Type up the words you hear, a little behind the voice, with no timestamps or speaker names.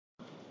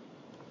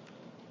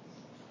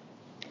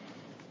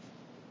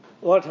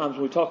A lot of times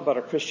when we talk about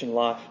our Christian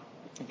life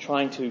and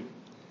trying to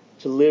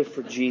live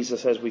for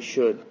Jesus as we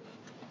should,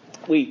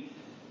 we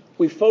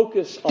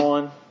focus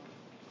on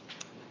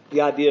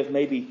the idea of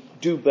maybe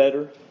do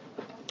better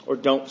or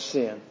don't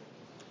sin.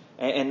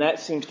 And that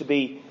seems to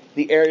be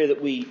the area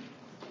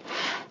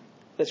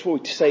that's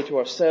what we say to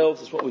ourselves,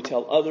 that's what we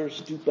tell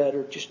others, do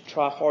better, just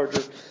try harder,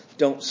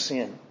 don't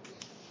sin.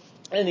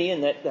 And in the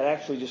end, that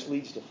actually just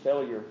leads to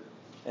failure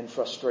and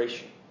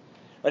frustration.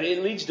 But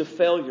it leads to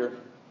failure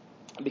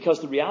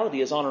because the reality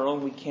is on our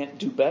own we can't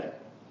do better.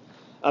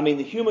 I mean,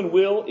 the human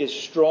will is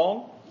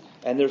strong,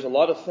 and there's a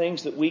lot of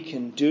things that we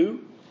can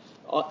do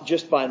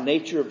just by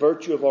nature,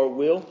 virtue of our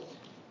will.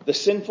 The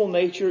sinful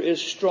nature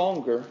is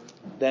stronger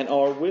than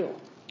our will.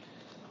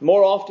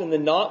 More often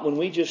than not, when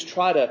we just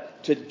try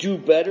to do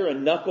better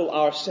and knuckle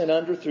our sin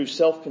under through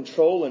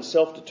self-control and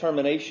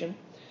self-determination,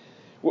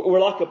 we're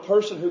like a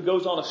person who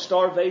goes on a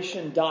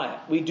starvation diet.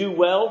 We do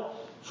well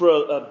for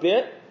a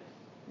bit,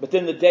 but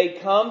then the day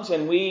comes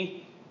and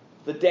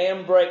the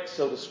dam breaks,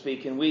 so to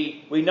speak, and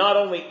we not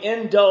only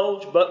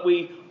indulge, but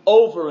we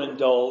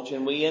overindulge,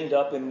 and we end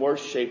up in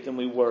worse shape than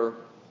we were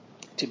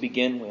to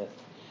begin with.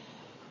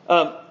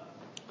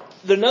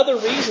 Another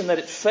reason that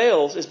it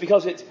fails is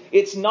because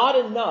it's not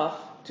enough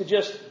to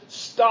just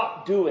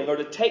stop doing or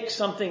to take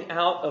something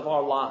out of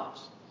our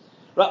lives.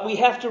 Right? We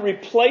have to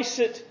replace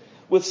it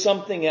with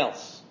something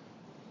else.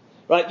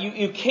 Right?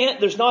 You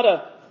can't,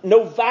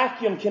 no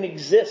vacuum can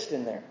exist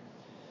in there.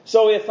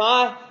 So if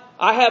I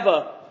have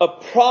a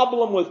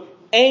problem with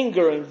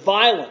anger and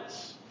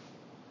violence,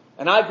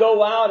 and I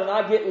go out and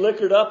I get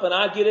liquored up and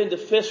I get into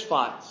fist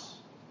fights,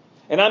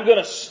 and I'm going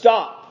to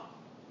stop.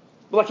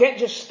 Well, I can't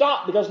just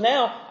stop because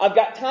now I've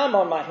got time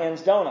on my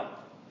hands, don't I?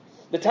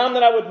 The time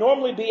that I would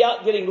normally be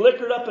out getting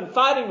liquored up and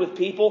fighting with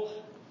people,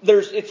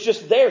 it's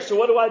just there. So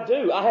what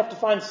do? I have to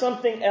find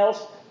something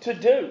else to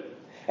do.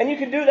 And you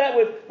can do that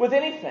with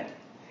anything.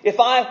 If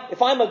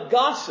I'm a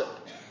gossip,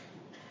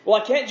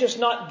 well, I can't just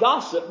not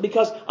gossip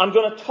because I'm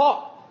going to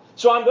talk.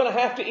 So I'm going to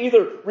have to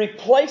either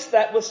replace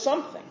that with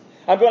something.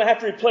 I'm going to have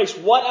to replace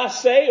what I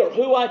say or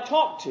who I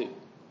talk to.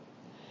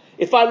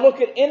 If I look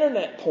at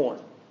internet porn,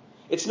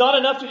 it's not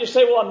enough to just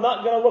say, well, I'm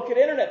not going to look at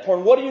internet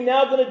porn. What are you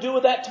now going to do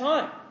with that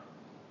time?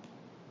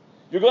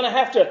 You're going to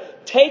have to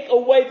take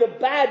away the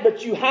bad,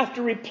 but you have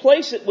to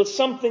replace it with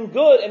something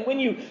good. And when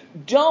you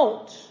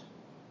don't,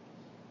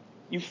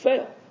 you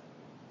fail.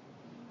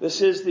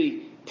 This is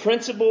the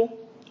principle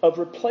of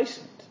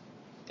replacement.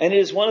 And it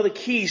is one of the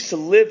keys to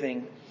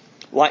living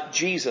like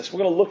Jesus. We're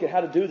going to look at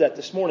how to do that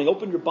this morning.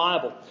 Open your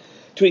Bible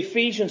to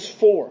Ephesians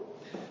 4,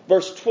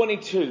 verse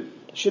 22.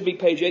 It should be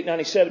page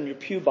 897 in your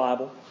pew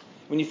Bible.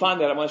 When you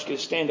find that, I want you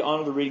to stand to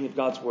honor the reading of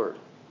God's Word.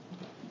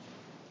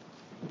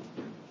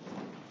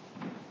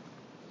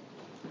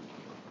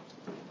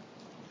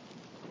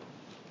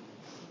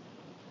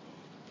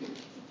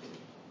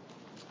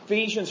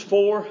 Ephesians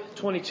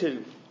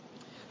 4:22.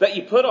 That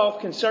you put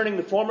off concerning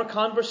the former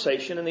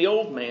conversation and the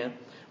old man,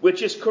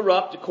 which is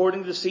corrupt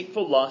according to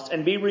deceitful lust,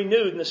 and be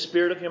renewed in the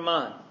spirit of your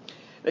mind.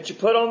 That you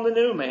put on the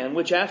new man,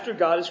 which after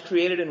God is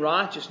created in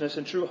righteousness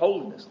and true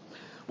holiness.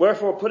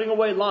 Wherefore, putting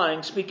away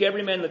lying, speak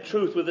every man the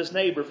truth with his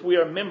neighbor, for we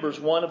are members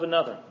one of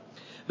another.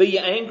 Be ye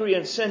angry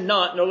and sin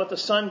not, nor let the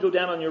sun go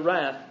down on your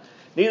wrath,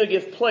 neither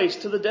give place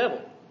to the devil.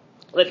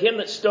 Let him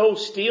that stole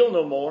steal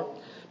no more,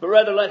 but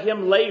rather let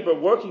him labor,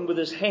 working with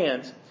his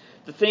hands,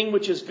 the thing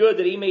which is good,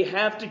 that he may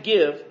have to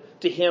give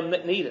to him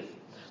that needeth.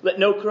 Let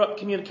no corrupt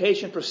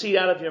communication proceed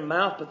out of your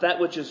mouth, but that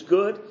which is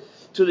good,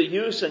 to the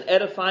use and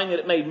edifying, that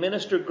it may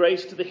minister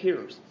grace to the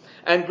hearers.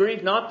 And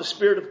grieve not the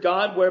Spirit of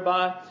God,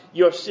 whereby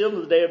you are sealed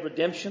to the day of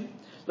redemption.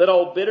 Let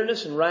all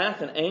bitterness and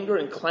wrath and anger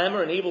and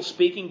clamor and evil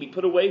speaking be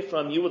put away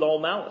from you with all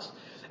malice.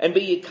 And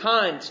be ye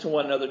kind to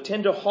one another,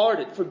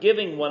 tender-hearted,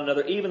 forgiving one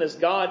another, even as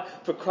God,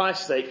 for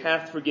Christ's sake,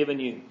 hath forgiven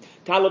you.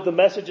 The title of the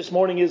message this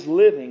morning is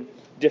Living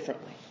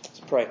Differently. Let's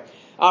pray.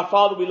 Our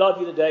Father, we love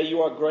you today.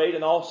 You are great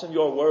and awesome.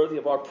 You are worthy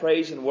of our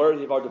praise and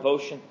worthy of our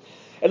devotion.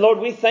 And Lord,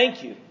 we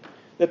thank you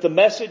that the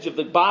message of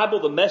the Bible,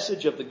 the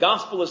message of the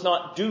gospel is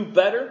not do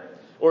better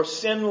or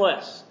sin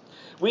less.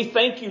 We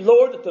thank you,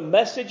 Lord, that the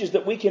message is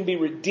that we can be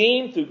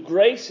redeemed through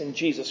grace in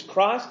Jesus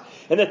Christ,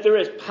 and that there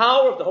is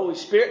power of the Holy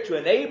Spirit to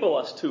enable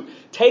us to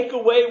take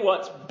away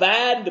what's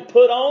bad and to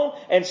put on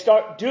and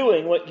start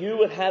doing what you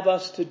would have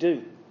us to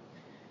do.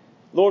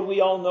 Lord,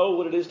 we all know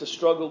what it is to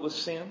struggle with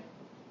sin.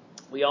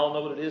 We all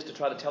know what it is to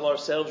try to tell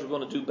ourselves we're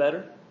going to do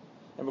better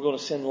and we're going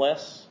to sin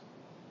less.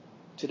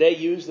 Today,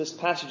 use this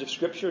passage of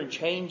Scripture and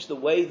change the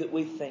way that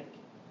we think.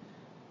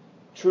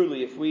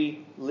 Truly, if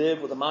we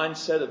live with a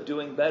mindset of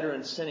doing better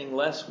and sinning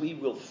less, we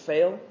will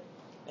fail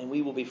and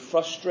we will be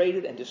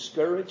frustrated and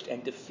discouraged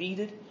and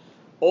defeated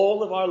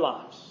all of our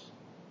lives.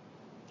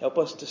 Help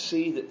us to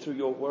see that through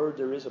your word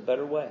there is a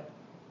better way.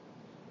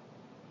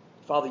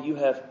 Father, you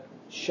have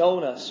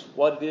shown us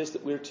what it is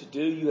that we're to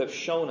do. You have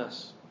shown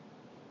us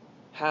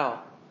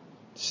how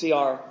to see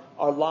our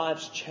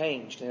lives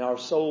changed and our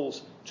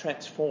souls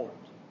transformed.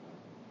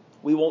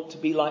 We want to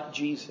be like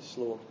Jesus,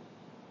 Lord.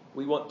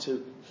 We want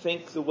to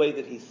think the way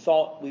that He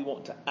thought. We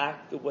want to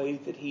act the way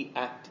that He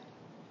acted.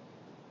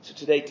 So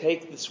today,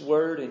 take this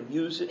word and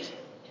use it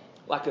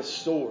like a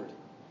sword.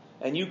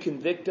 And you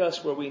convict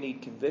us where we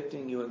need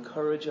convicting. You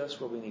encourage us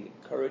where we need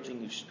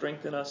encouraging. You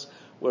strengthen us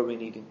where we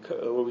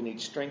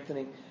need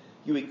strengthening.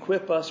 You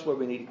equip us where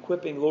we need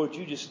equipping. Lord,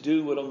 you just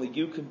do what only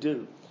you can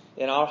do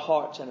in our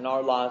hearts and in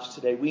our lives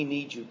today. We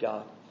need you,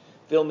 God.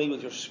 Fill me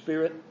with your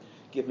Spirit.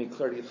 Give me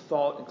clarity of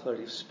thought and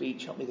clarity of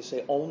speech. Help me to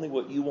say only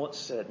what you want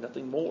said,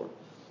 nothing more,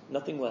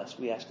 nothing less.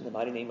 We ask in the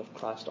mighty name of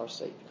Christ our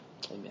Savior.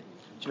 Amen.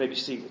 You may be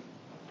seated.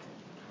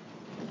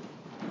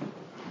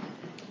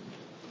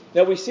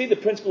 Now we see the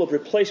principle of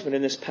replacement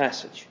in this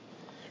passage.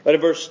 Right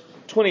in verse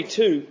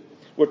 22,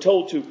 we're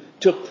told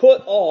to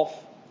put off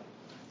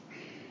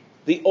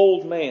the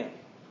old man.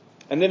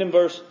 And then in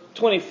verse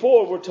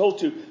 24, we're told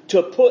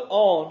to put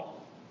on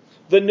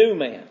the new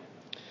man.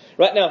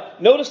 Right now,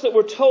 notice that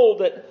we're told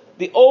that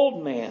the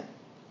old man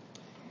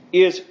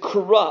is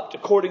corrupt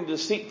according to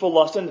deceitful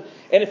lust. And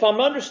if I'm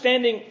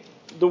understanding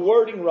the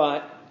wording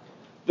right,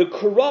 the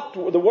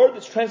word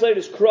that's translated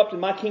as corrupt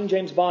in my King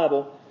James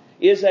Bible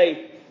is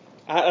I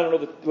don't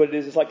know what it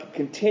is. It's like a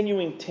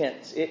continuing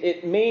tense.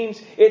 It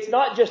means it's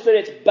not just that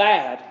it's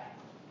bad,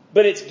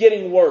 but it's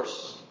getting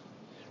worse.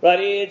 Right?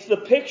 It's the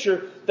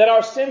picture that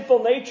our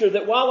sinful nature,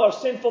 that while our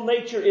sinful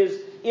nature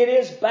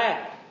is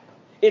bad,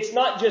 it's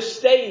not just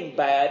staying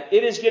bad.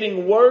 It is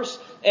getting worse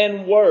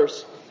and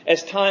worse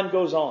as time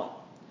goes on.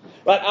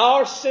 Right?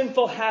 Our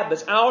sinful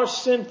habits, our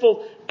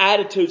sinful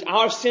attitudes,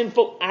 our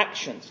sinful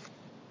actions,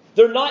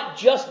 they're not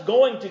just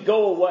going to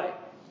go away.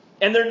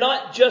 And they're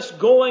not just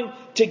going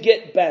to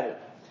get better.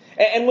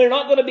 And we're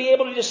not going to be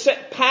able to just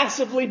sit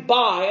passively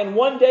by and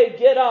one day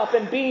get up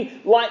and be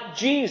like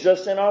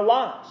Jesus in our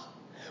lives.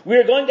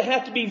 We're going to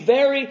have to be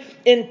very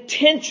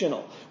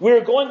intentional.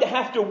 We're going to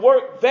have to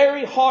work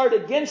very hard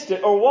against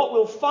it. Or what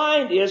we'll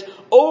find is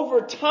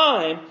over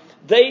time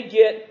they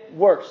get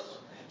worse.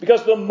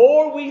 Because the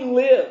more we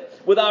live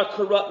with our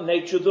corrupt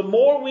nature, the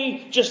more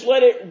we just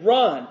let it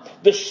run,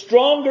 the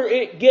stronger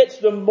it gets,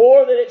 the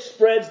more that it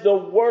spreads, the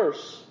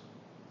worse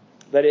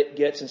that it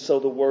gets, and so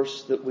the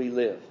worse that we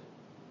live.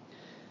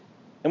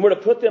 And we're to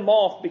put them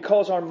off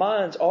because our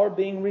minds are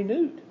being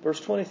renewed. Verse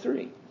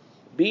 23.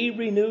 Be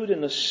renewed in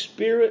the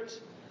spirit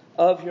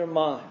of your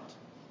mind.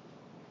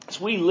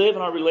 As we live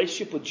in our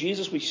relationship with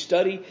Jesus, we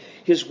study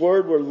His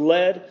Word, we're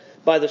led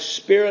by the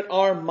Spirit,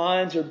 our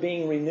minds are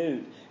being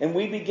renewed. And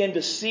we begin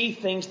to see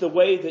things the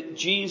way that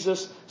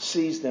Jesus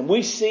sees them.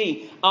 We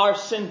see our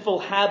sinful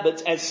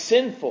habits as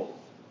sinful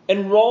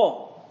and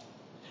wrong.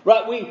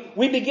 Right?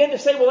 We begin to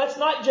say, well, that's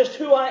not just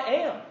who I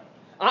am.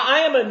 I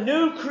am a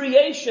new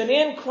creation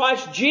in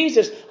Christ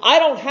Jesus. I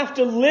don't have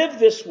to live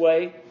this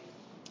way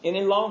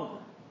any longer.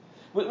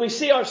 We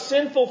see our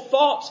sinful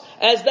thoughts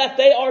as that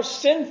they are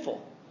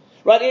sinful.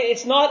 Right?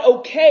 It's not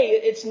okay.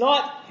 It's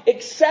not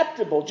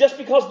acceptable. Just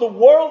because the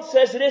world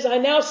says it is, I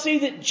now see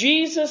that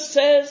Jesus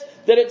says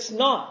that it's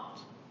not.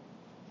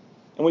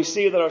 And we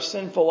see that our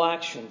sinful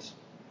actions,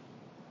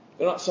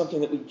 they're not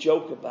something that we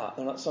joke about.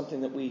 They're not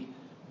something that we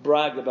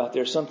brag about.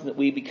 They're something that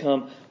we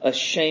become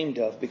ashamed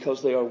of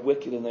because they are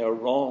wicked and they are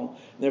wrong.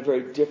 And they're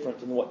very different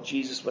than what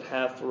Jesus would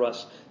have for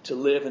us to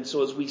live. And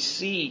so as we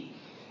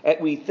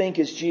think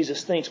as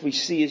Jesus thinks, we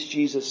see as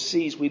Jesus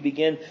sees, we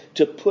begin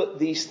to put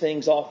these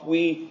things off.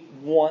 We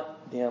want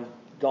them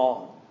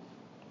gone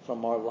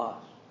from our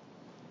life.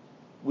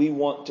 We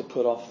want to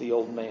put off the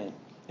old man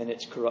and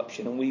its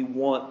corruption, and we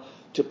want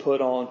to put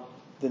on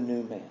the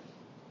new man.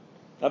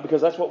 Now,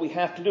 because that's what we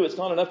have to do. It's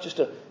not enough just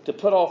to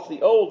put off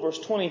the old. Verse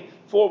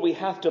 24, we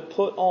have to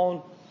put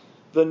on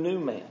the new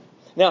man.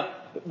 Now,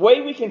 one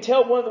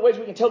of the ways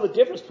we can tell the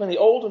difference between the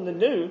old and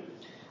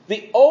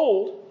the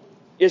old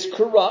is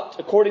corrupt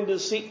according to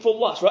deceitful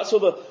lust. Right?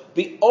 So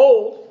the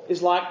old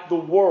is like the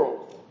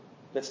world.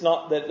 That's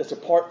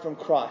apart from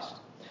Christ.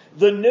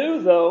 The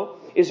new, though,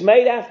 is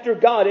made after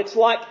God. It's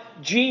like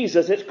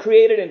Jesus. It's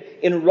created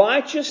in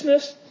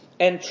righteousness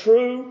and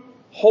true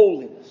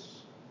holiness.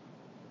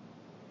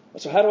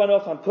 So how do I know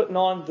if I'm putting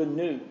on the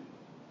new?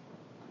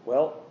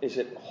 Well, is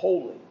it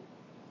holy?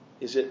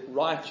 Is it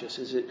righteous?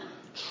 Is it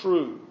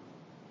true?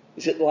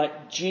 Is it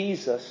like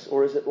Jesus,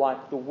 or is it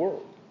like the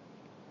world?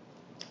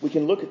 We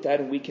can look at that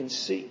and we can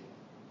see.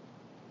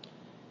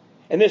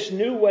 And this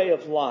new way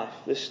of life,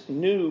 this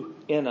new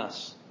in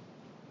us,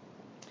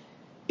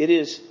 it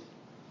is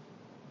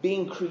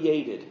being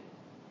created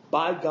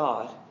by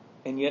God,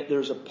 and yet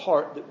there's a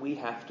part that we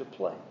have to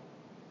play.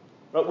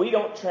 But we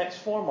don't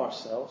transform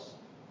ourselves.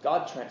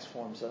 God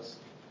transforms us.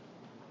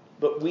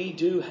 But we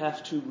do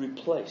have to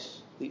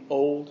replace the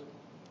old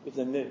with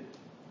the new.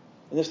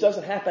 And this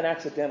doesn't happen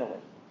accidentally.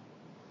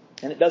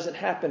 And it doesn't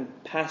happen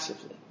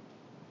passively.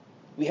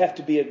 We have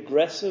to be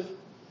aggressive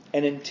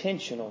and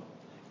intentional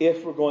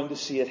if we're going to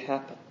see it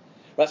happen.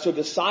 Right? So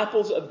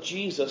disciples of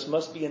Jesus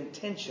must be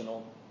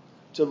intentional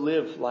to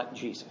live like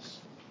Jesus.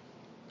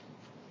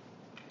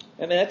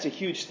 I mean, that's a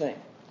huge thing.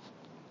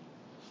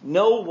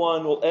 No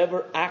one will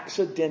ever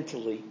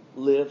accidentally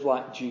live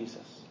like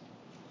Jesus.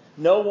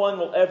 No one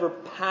will ever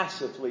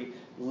passively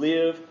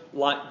live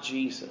like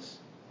Jesus.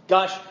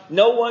 Gosh,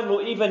 no one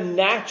will even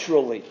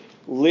naturally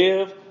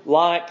live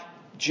like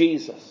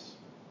Jesus.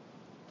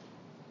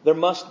 There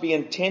must be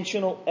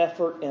intentional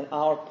effort in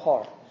our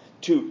part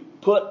to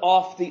put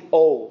off the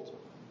old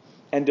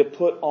and to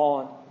put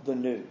on the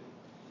new.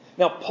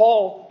 Now,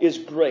 Paul is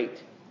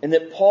great in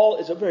that Paul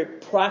is a very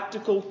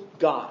practical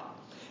guy.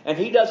 And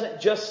he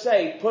doesn't just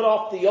say, put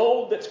off the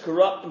old that's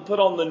corrupt and put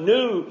on the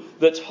new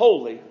that's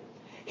holy.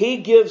 He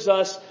gives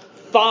us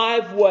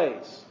 5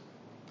 ways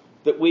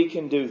that we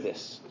can do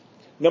this.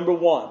 Number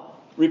 1,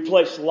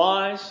 replace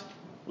lies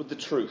with the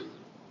truth.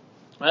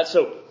 All right,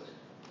 so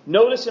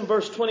notice in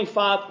verse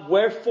 25,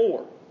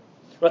 wherefore.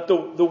 Right, the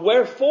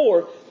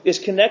wherefore is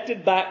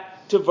connected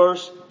back to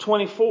verse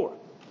 24.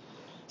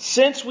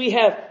 Since we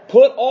have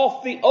put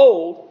off the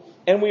old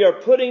and we are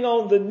putting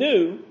on the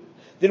new,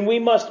 then we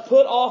must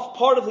put off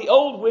part of the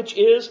old, which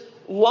is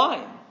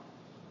lying.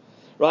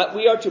 Right?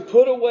 We are to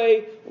put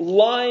away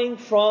lying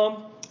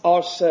from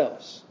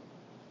ourselves.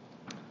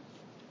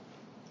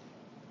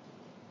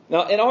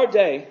 Now, in our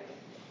day,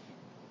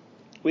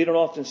 we don't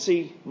often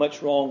see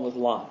much wrong with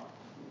lying.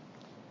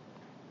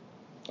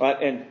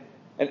 Right?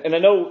 And I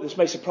know this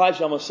may surprise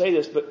you, I'm going to say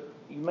this, but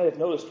you may have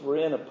noticed we're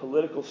in a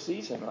political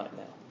season right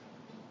now.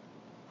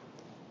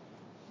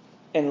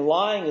 And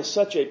lying is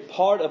such a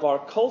part of our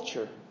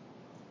culture,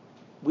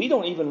 we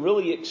don't even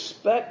really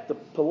expect the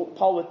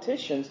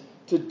politicians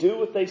to do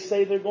what they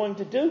say they're going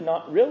to do.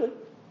 Not really.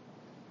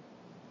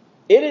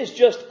 It is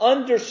just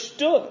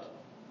understood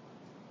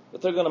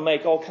that they're going to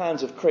make all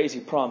kinds of crazy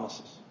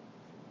promises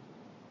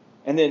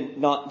and then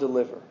not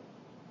deliver.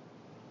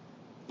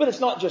 But it's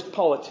not just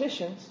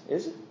politicians,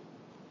 is it?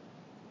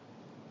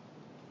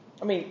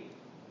 I mean,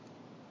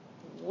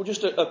 we're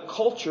just a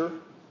culture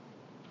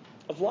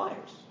of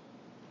liars.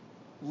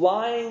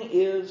 Lying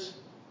is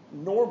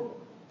normal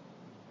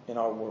in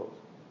our world.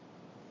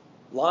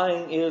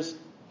 Lying is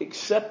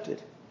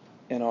accepted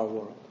in our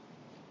world.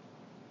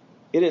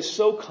 It is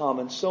so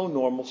common, so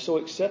normal, so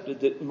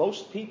accepted that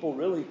most people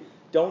really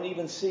don't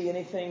even see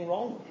anything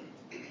wrong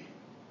with it.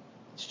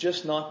 It's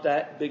just not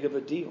that big of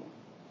a deal.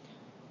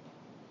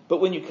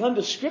 But when you come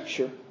to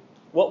Scripture,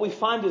 what we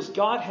find is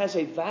God has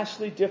a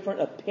vastly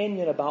different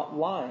opinion about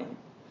lying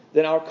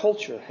than our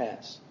culture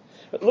has.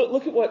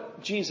 Look at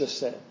what Jesus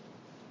said.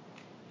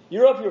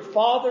 You're of your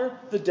father,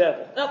 the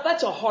devil. Now,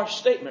 that's a harsh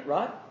statement,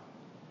 right?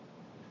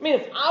 I mean,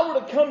 if I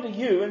were to come to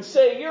you and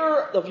say,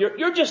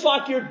 you're just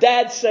like your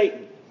dad,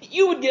 Satan,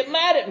 you would get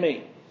mad at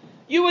me.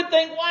 You would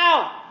think,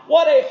 wow,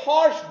 what a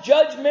harsh,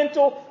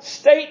 judgmental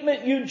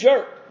statement, you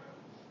jerk.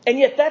 And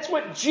yet that's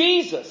what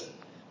Jesus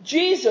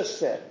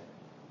said.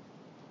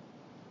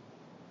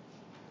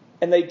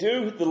 And they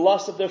do the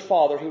lust of their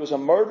father. He was a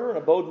murderer and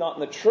abode not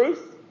in the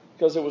truth,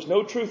 because there was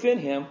no truth in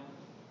him.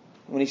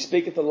 When he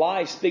speaketh a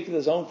lie, he speaketh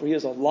his own, for he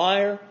is a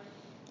liar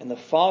and the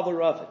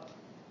father of it.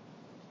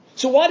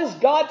 So why does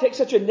God take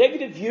such a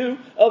negative view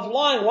of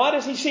lying? Why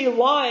does he see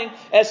lying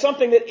as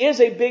something that is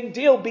a big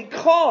deal?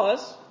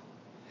 Because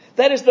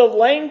that is the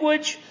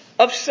language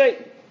of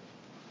Satan.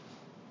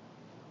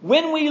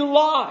 When we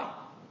lie,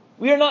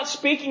 we are not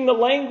speaking the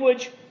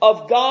language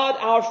of God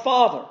our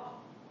Father.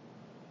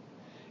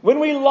 When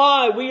we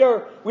lie, we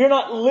are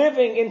not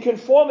living in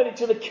conformity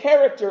to the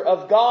character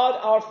of God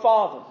our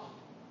Father.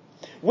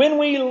 When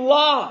we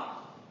lie,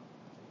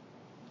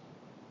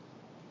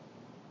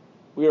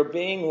 we are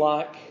being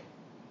like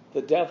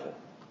the devil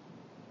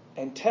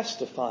and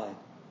testifying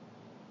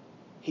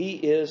he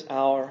is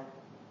our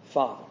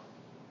Father.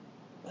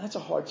 That's a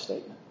hard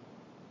statement,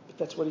 but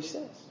that's what he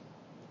says.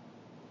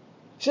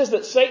 He says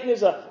that Satan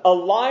is a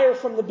liar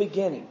from the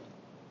beginning.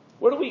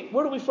 Where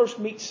do we first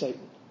meet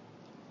Satan?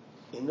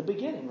 In the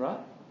beginning, right?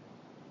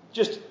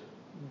 Just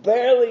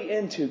barely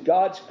into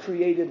God's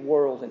created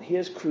world and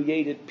His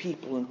created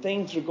people, and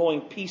things are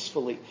going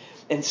peacefully.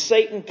 And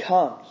Satan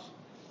comes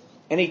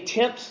and he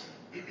tempts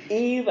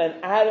Eve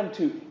and Adam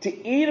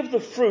to eat of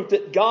the fruit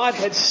that God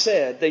had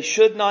said they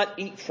should not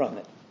eat from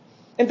it.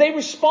 And they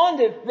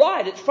responded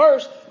right at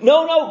first.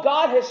 No,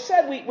 God has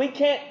said we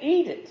can't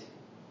eat it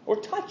or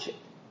touch it.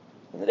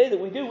 And the day that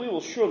we do, we will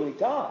surely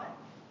die.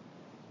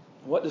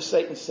 What does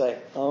Satan say?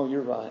 Oh,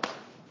 you're right.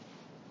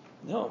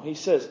 No, he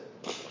says,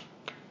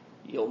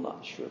 you'll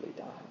not surely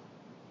die.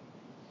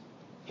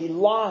 He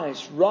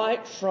lies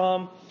right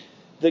from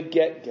the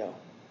get-go.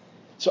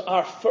 So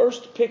our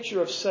first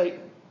picture of Satan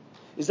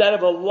is that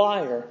of a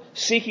liar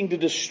seeking to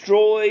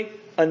destroy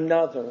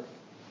another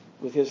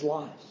with his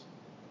lies.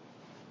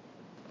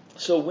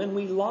 So when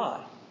we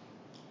lie,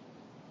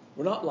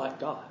 we're not like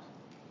God.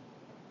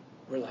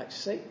 We're like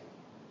Satan.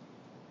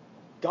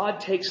 God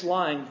takes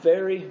lying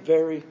very,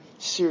 very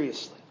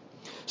seriously.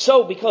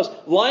 So, because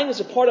lying is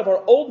a part of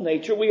our old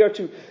nature, we are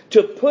to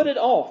put it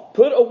off,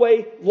 put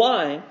away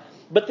lying,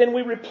 but then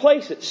we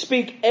replace it.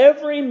 Speak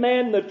every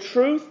man the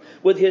truth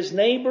with his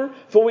neighbor,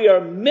 for we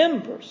are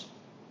members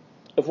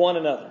of one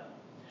another.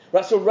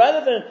 Right? So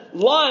rather than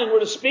lying, we're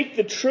to speak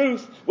the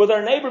truth with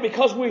our neighbor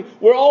because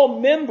we're all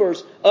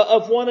members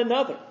of one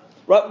another.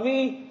 Right?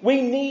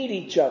 We need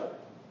each other.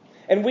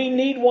 And we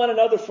need one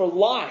another for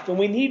life, and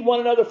we need one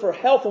another for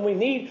health, and we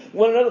need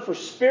one another for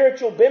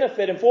spiritual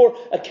benefit and for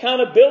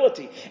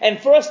accountability. And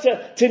for us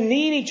to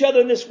need each other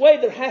in this way,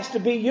 there has to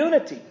be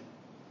unity.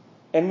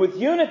 And with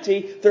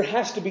unity, there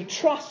has to be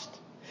trust.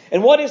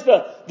 And what is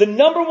the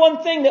number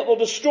one thing that will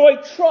destroy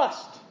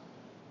trust?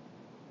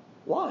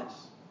 Lies.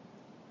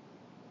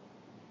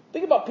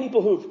 Think about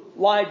people who've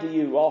lied to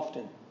you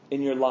often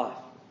in your life.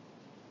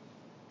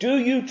 Do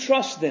you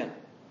trust them?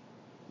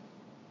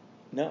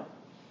 No.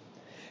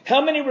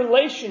 How many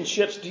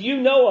relationships do you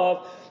know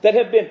of that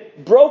have been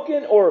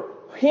broken or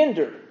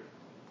hindered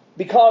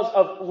because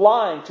of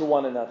lying to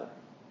one another?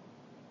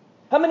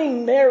 How many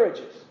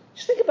marriages?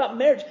 Just think about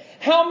marriage.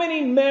 How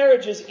many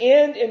marriages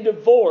end in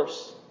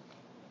divorce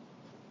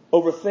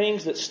over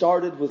things that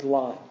started with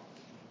lying?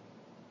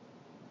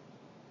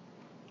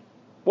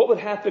 What would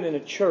happen in a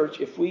church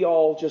if we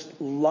all just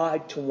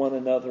lied to one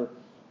another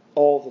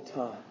all the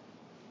time?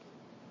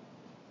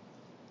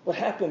 What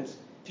happens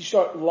if you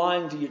start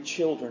lying to your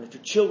children, if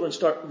your children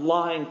start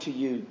lying to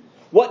you?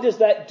 What does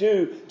that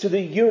do to the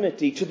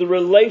unity, to the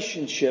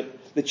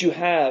relationship that you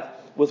have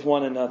with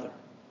one another?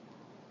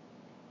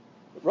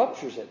 It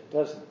ruptures it,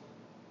 doesn't it?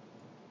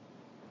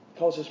 It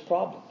causes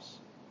problems.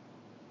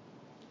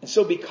 And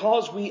so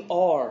because we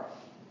are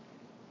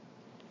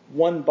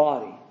one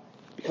body,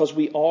 because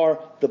we are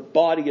the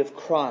body of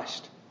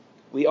Christ,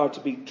 we are to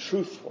be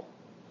truthful.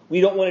 We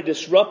don't want to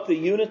disrupt the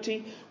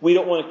unity. We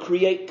don't want to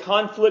create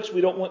conflicts.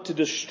 We don't want to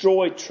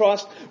destroy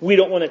trust. We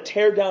don't want to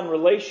tear down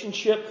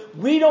relationship.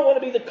 We don't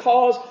want to be the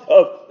cause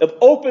of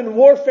open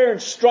warfare and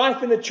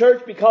strife in the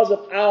church because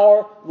of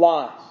our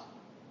lies.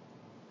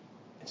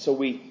 And so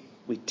we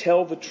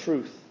tell the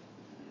truth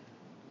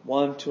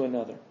one to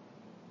another.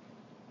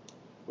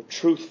 We're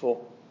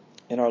truthful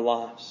in our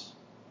lives.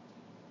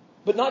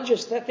 But not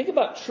just that. Think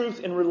about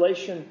truth in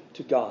relation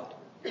to God.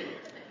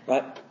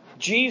 Right?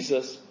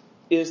 Jesus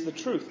is the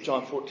truth.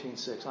 John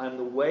 14:6. I am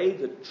the way,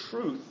 the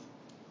truth,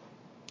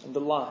 and the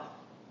life.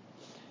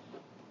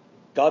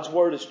 God's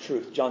word is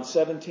truth. John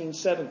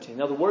 17:17.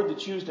 Now the word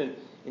that's used in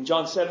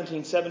John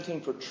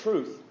 17:17 for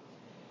truth,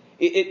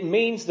 it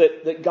means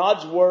that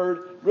God's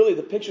word, really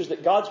the picture is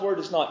that God's word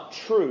is not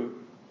true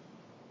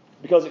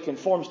because it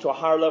conforms to a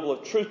higher level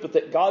of truth, but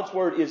that God's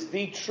word is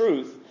the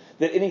truth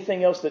that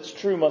anything else that's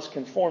true must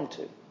conform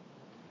to.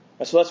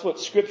 And so that's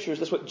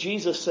what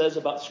Jesus says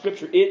about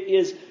Scripture. It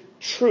is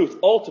truth,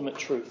 ultimate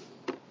truth.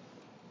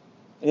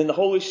 And in the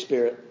Holy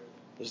Spirit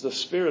is the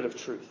Spirit of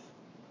truth.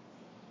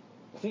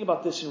 Think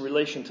about this in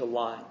relation to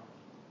lying.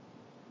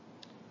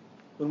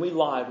 When we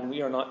lie, when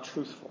we are not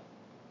truthful,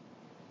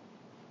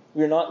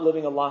 we are not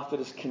living a life that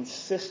is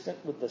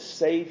consistent with the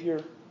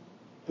Savior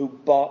who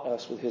bought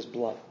us with His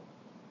blood.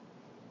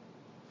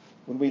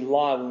 When we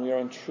lie, when we are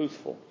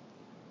untruthful,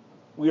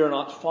 we are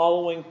not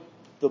following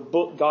the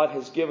book God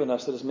has given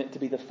us that is meant to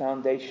be the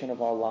foundation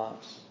of our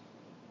lives.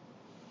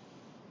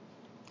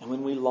 And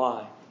when we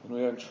lie, when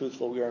we are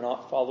untruthful, we are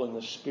not following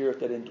the Spirit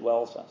that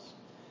indwells us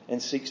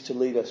and seeks to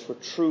lead us. For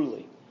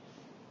truly,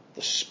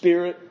 the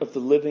Spirit of the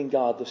living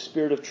God, the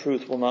Spirit of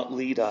truth, will not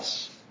lead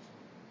us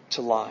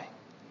to lie.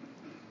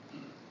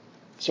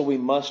 So we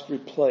must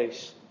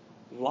replace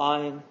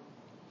lying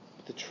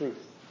with the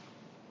truth.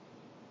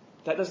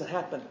 That doesn't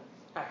happen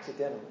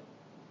accidentally.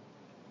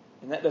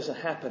 And that doesn't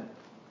happen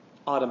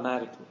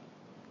automatically.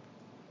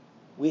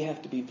 We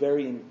have to be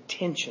very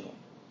intentional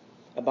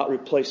about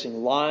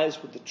replacing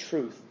lies with the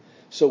truth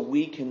so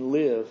we can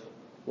live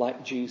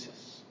like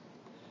Jesus.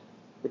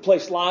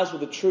 Replace lies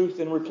with the truth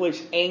and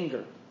replace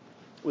anger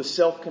with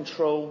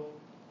self-control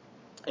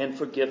and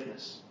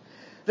forgiveness.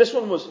 This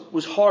one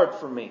was hard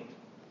for me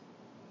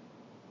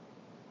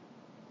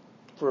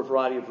for a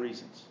variety of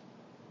reasons.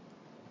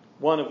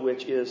 One of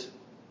which is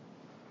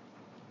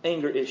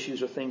anger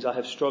issues are things I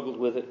have struggled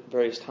with at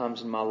various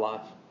times in my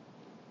life.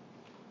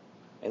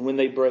 And when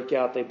they break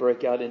out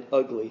in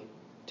ugly,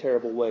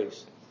 terrible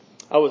ways.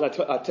 I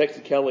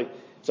texted Kelly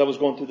as I was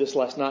going through this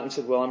last night and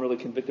said, well, I'm really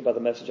convicted by the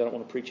message. I don't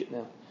want to preach it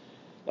now.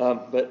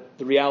 But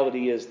the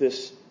reality is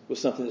this was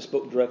something that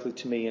spoke directly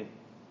to me in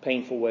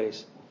painful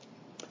ways.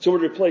 So we're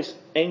to replace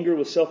anger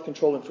with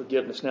self-control and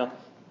forgiveness. Now,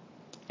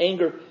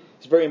 anger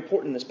is very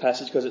important in this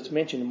passage because it's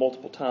mentioned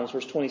multiple times.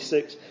 Verse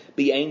 26,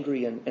 be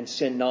angry and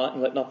sin not,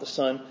 and let not the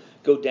sun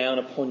go down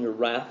upon your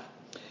wrath.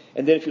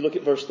 And then if you look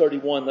at verse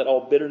 31, let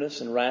all bitterness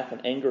and wrath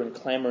and anger and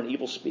clamor and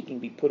evil speaking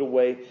be put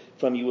away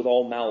from you with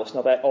all malice.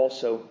 Now that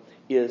also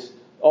is,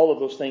 all of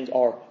those things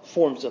are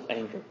forms of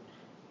anger.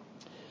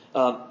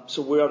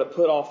 So we are to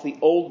put off the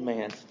old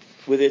man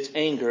with its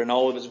anger in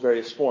all of its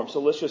various forms.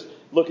 So let's just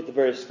look at the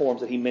various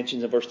forms that he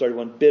mentions in verse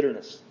 31.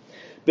 Bitterness.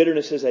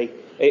 Bitterness is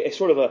a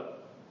sort of a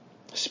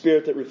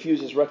spirit that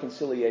refuses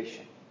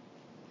reconciliation.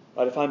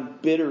 Right? If I'm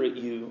bitter at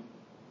you,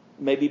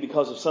 maybe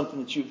because of something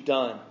that you've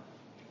done,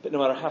 but no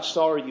matter how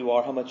sorry you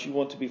are, how much you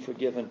want to be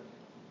forgiven,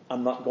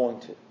 I'm not going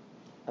to.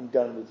 I'm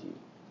done with you.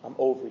 I'm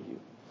over you.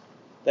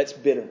 That's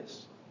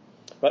bitterness.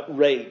 But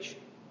rage.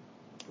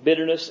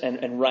 Bitterness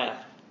and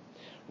wrath.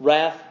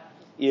 Wrath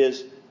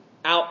is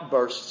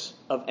outbursts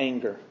of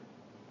anger.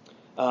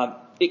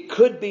 It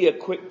could be a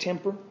quick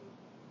temper.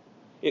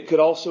 It could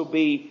also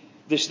be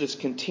this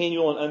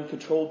continual and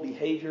uncontrolled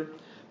behavior.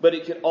 But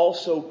it could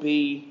also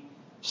be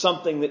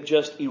something that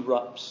just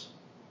erupts.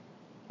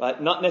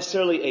 Right? Not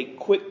necessarily a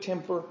quick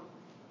temper,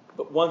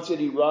 but once it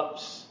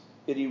erupts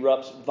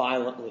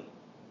violently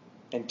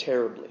and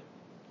terribly.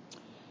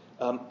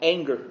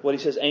 Anger, what he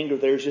says anger,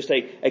 there's just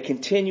a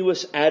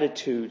continuous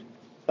attitude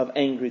of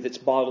anger that's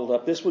bottled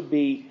up. This would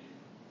be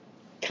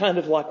kind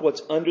of like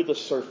what's under the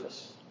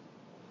surface.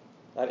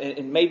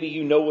 And maybe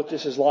you know what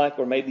this is like,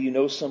 or maybe you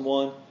know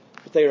someone,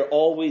 but they are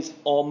always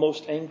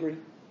almost angry.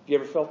 Have you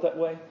ever felt that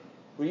way?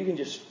 Where you can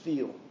just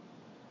feel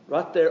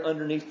right there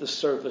underneath the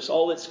surface.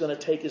 All it's going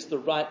to take is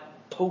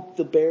poke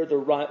the bear the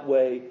right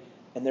way,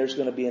 and there's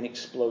going to be an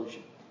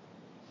explosion.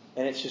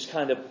 And it's just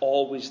kind of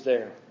always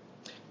there.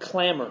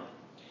 Clamor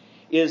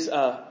is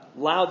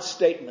loud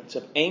statements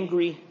of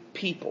angry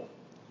people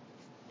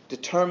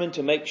determined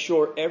to make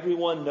sure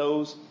everyone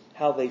knows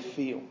how they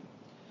feel.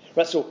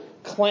 Right? So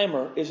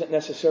clamor isn't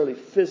necessarily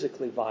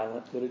physically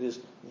violent, but it is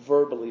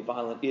verbally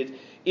violent. It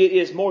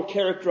is more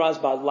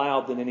characterized by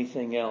loud than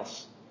anything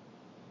else.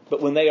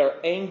 But when they are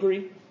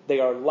angry, they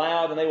are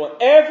loud, and they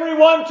want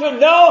everyone to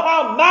know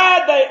how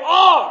mad they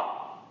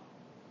are.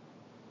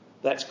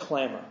 That's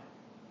clamor.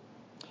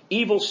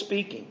 Evil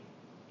speaking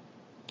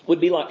would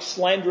be like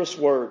slanderous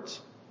words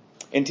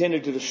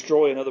intended to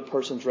destroy another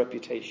person's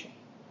reputation.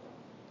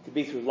 It could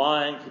be through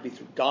lying, it could be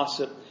through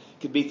gossip,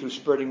 it could be through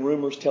spreading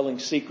rumors, telling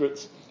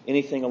secrets,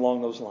 anything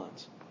along those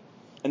lines.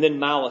 And then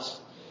malice.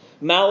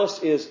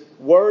 Malice is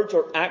words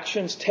or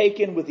actions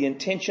taken with the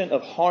intention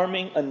of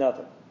harming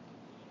another.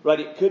 Right?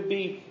 It could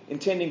be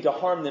intending to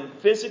harm them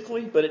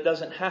physically, but it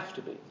doesn't have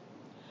to be.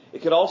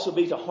 It could also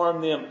be to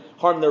harm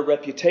their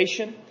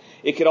reputation.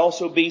 It could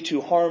also be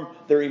to harm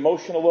their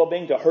emotional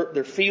well-being, to hurt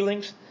their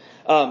feelings.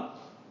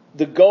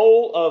 The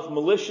goal of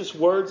malicious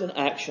words and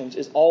actions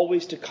is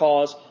always to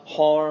cause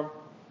harm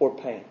or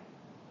pain.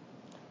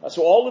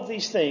 So all of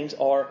these things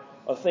are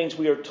things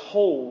we are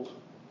told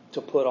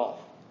to put off.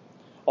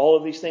 All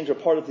of these things are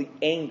part of the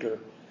anger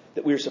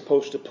that we are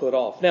supposed to put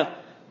off. Now,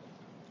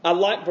 I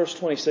like verse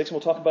 26, and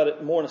we'll talk about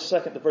it more in a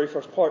second, the very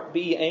first part.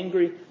 Be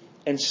angry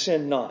and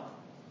sin not.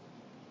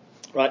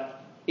 Right?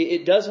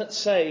 It doesn't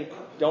say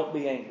don't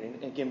be angry.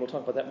 And again, we'll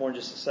talk about that more in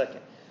just a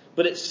second.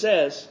 But it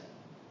says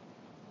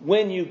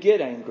when you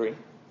get angry,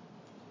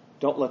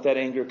 don't let that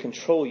anger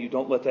control you.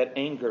 Don't let that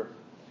anger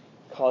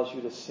cause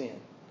you to sin.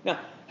 Now,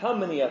 how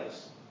many of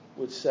us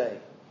would say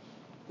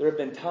there have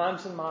been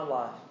times in my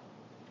life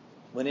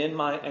when in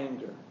my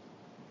anger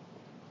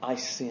I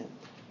sinned?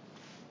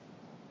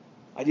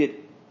 I did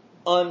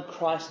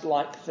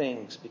unchristlike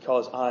things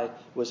because I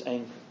was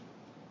angry.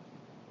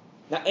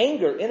 Now,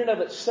 anger in and of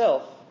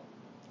itself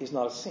is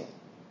not a sin.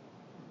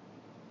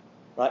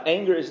 Right?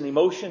 Anger is an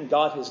emotion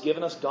God has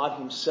given us. God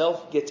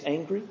Himself gets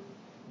angry.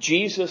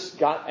 Jesus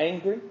got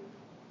angry.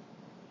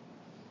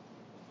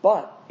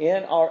 But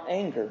in our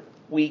anger,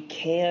 we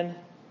can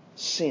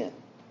sin.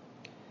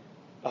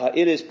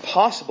 It is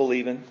possible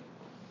even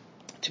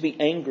to be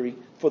angry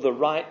for the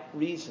right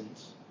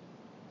reasons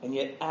and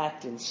yet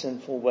act in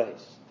sinful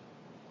ways.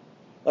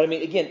 But I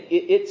mean, again,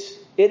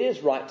 it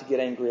is right to get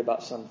angry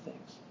about some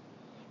things.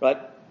 Right?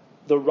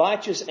 The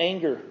righteous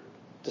anger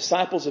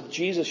disciples of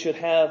Jesus should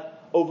have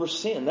over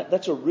sin.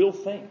 That's a real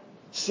thing.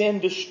 Sin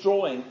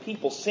destroying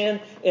people.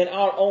 Sin in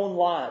our own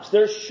lives.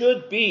 There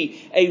should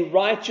be a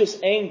righteous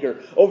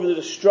anger over the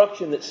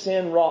destruction that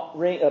sin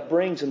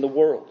brings in the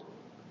world.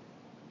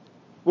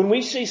 When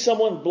we see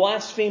someone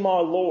blaspheme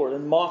our Lord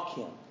and mock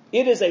Him,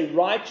 it is a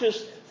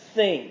righteous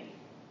thing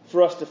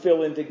for us to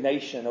feel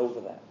indignation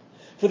over that.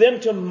 For them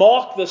to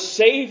mock the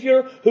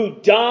Savior who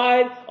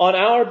died on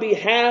our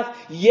behalf,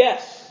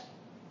 yes,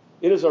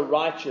 it is a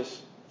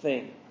righteous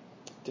thing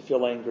to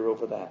feel anger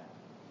over that.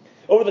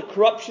 Over the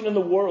corruption in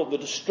the world, the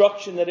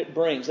destruction that it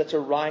brings, that's a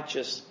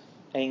righteous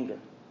anger.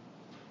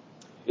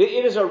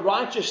 It is a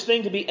righteous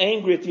thing to be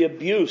angry at the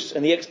abuse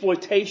and the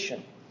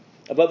exploitation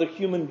of other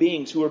human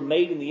beings who are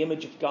made in the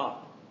image of God.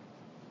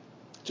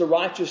 It's a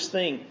righteous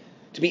thing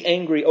to be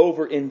angry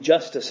over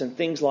injustice and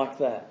things like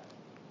that.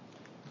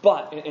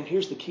 But, and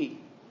here's the key.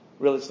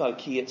 Really, it's not a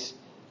key. It's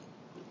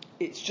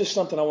just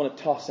something I want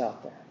to toss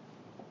out there.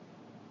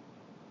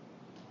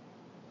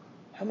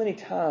 How many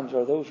times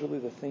are those really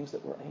the things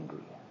that we're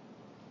angry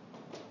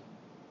at?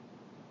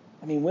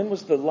 I mean, when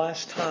was the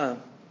last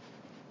time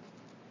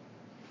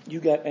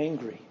you got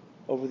angry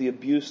over the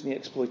abuse and the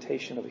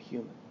exploitation of a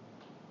human?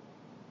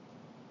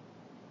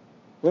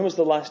 When was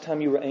the last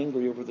time you were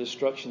angry over the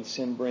destruction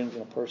sin brings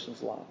in a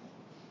person's life?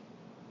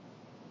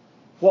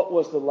 What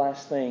was the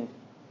last thing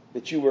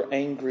that you were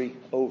angry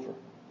over?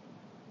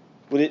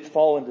 Would it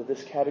fall into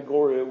this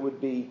category, or it would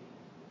be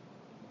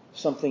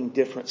something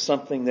different,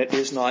 something that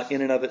is not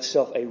in and of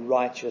itself a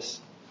righteous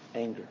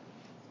anger?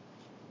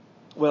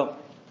 Well,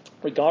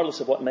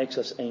 regardless of what makes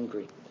us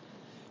angry,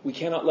 we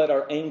cannot let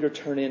our anger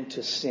turn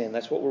into sin.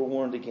 That's what we're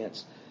warned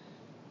against.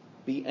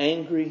 Be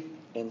angry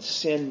and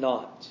sin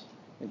not.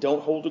 And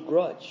don't hold a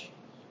grudge.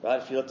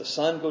 Right? If you let the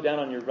sun go down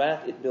on your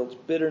wrath, it builds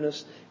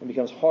bitterness and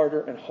becomes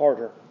harder and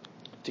harder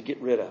to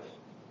get rid of.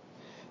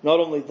 Not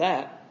only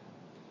that,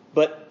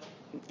 but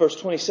verse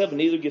 27,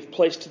 neither give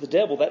place to the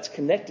devil. That's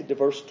connected to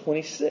verse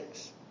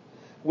 26.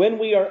 When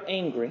we are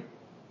angry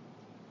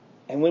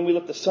and when we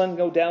let the sun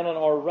go down on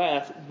our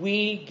wrath,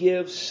 we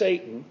give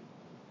Satan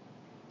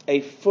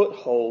a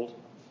foothold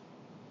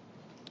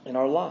in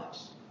our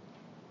lives.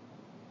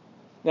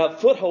 Now,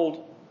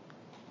 foothold,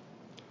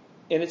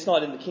 and it's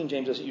not in the King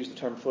James doesn't use the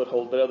term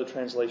foothold, but other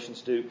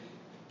translations do.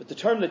 But the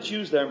term that's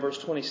used there in verse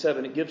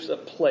 27, it gives a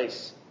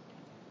place.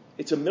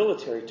 It's a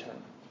military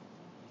term.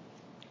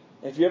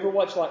 And if you ever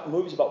watch like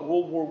movies about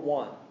World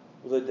War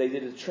I, where they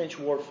did a trench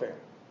warfare,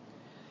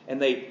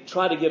 and they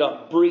try to get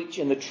a breach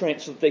in the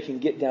trench so that they can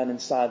get down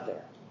inside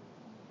there.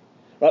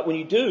 Right? When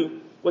you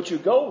do, what your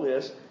goal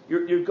is,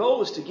 your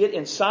goal is to get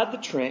inside the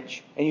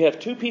trench, and you have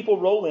two people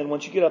roll in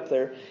once you get up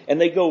there, and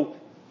they go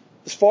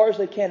as far as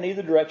they can in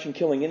either direction,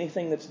 killing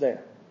anything that's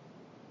there.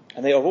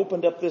 And they have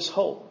opened up this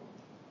hole.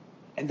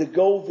 And the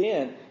goal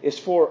then is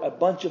for a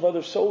bunch of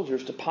other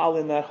soldiers to pile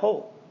in that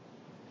hole.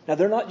 Now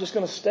they're not just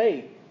going to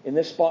stay in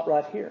this spot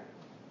right here.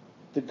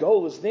 The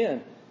goal is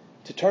then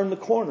to turn the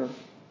corner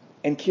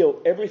and kill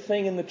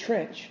everything in the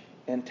trench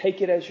and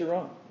take it as your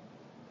own.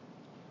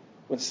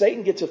 When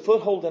Satan gets a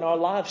foothold in our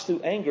lives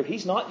through anger,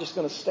 he's not just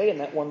going to stay in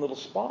that one little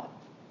spot.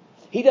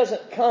 He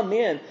doesn't come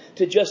in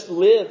to just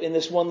live in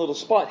this one little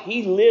spot.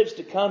 He lives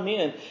to come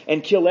in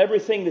and kill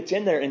everything that's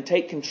in there and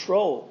take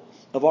control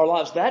of our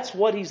lives. That's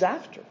what he's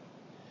after.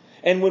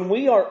 And when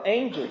we are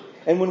angry,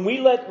 and when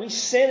we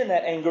sin in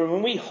that anger, and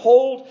when we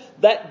hold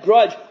that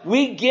grudge,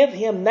 we give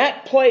him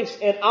that place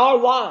in our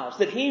lives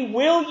that he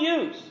will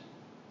use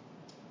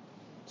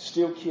to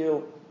steal,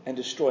 kill, and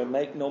destroy.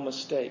 Make no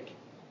mistake.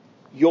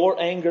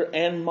 Your anger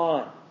and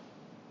mine,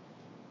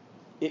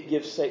 it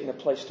gives Satan a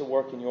place to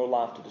work in your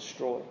life to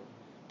destroy,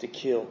 to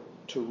kill,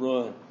 to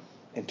ruin,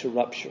 and to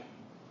rupture.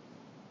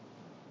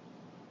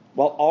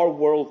 While our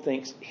world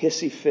thinks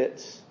hissy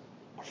fits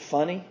are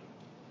funny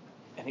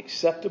and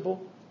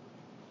acceptable,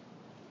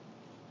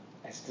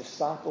 as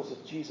disciples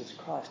of Jesus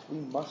Christ, we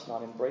must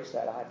not embrace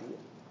that idea.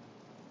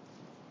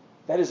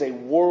 That is a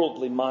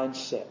worldly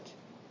mindset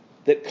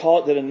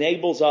that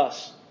enables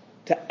us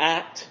to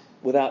act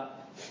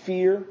without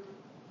fear,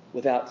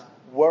 without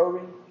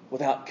worry,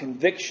 without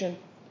conviction,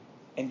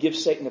 and give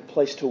Satan a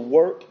place to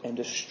work and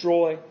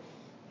destroy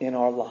in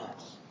our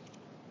lives.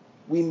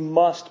 We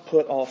must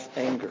put off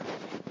anger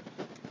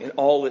in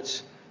all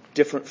its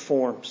different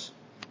forms.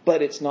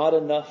 But it's not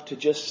enough to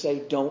just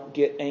say, don't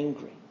get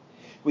angry.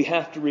 We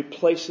have to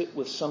replace it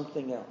with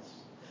something else.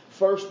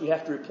 First, we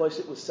have to replace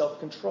it with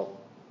self-control.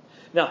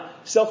 Now,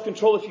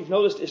 self-control, if you've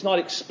noticed, is not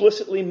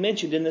explicitly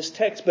mentioned in this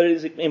text, but it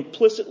is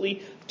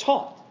implicitly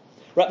taught.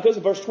 Right? Because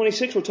in verse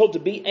 26, we're told to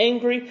be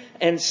angry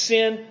and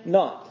sin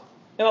not.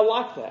 And I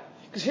like that.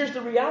 Because here's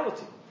the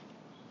reality.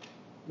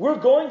 We're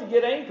going to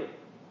get angry.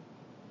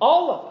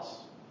 All of us.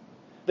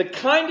 The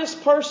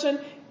kindest person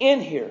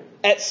in here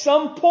at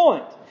some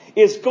point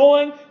is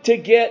going to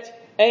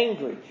get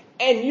angry.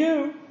 And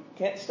you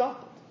can't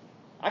stop it.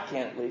 I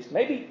can at least.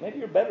 Maybe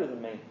you're better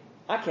than me.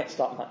 I can't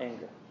stop my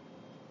anger.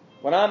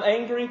 When I'm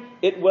angry,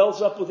 it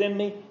wells up within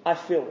me. I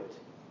feel it.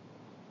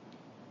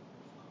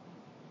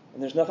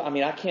 And there's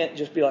nothing, I can't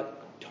just be like,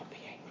 don't be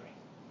angry.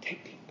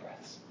 Take deep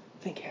breaths.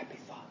 Think happy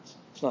thoughts.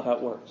 It's not how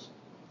it works.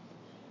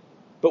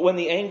 But when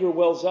the anger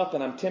wells up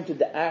and I'm tempted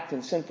to act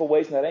in sinful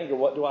ways in that anger,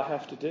 what do I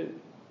have to do?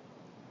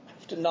 I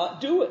have to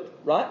not do it,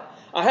 right?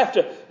 I have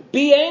to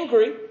be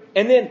angry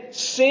and then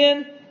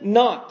sin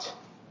not.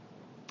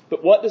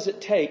 But what does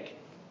it take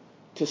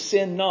to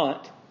sin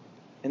not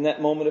in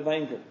that moment of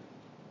anger?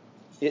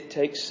 It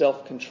takes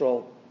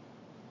self-control.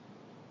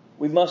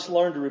 We must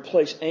learn to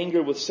replace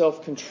anger with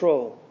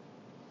self-control,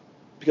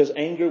 because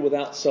anger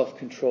without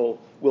self-control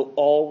will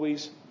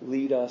always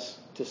lead us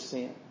to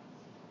sin.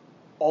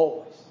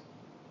 Always.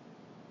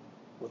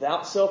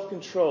 Without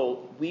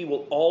self-control, we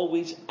will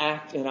always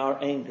act in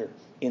our anger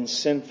in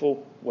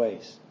sinful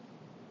ways.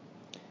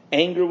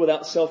 Anger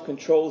without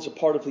self-control is a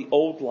part of the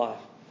old life,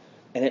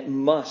 and it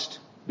must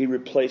be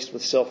replaced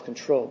with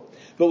self-control.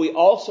 But we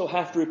also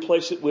have to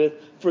replace it with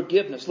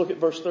forgiveness. Look at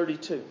verse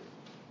 32.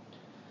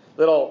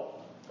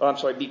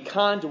 Be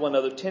kind to one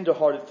another,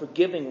 tender-hearted,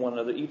 forgiving one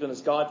another, even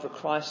as God for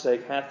Christ's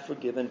sake hath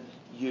forgiven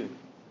you.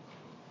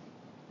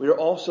 We are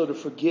also to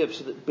forgive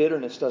so that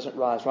bitterness doesn't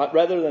rise, right?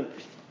 Rather than,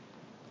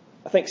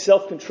 I think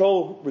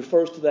self-control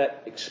refers to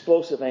that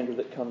explosive anger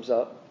that comes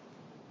up.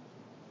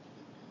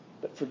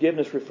 But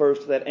forgiveness refers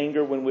to that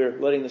anger when we're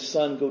letting the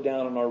sun go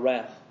down on our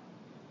wrath.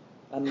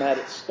 I'm mad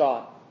at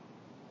Scott,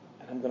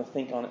 and I'm going to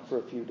think on it for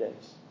a few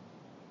days.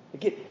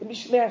 Again, let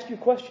me ask you a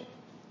question.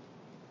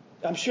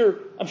 I'm sure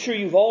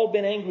you've all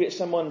been angry at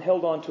someone and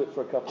held on to it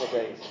for a couple of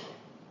days.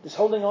 Does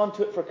holding on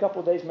to it for a couple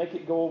of days make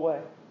it go away?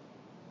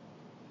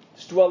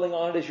 Does dwelling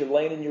on it as you're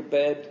laying in your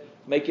bed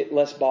make it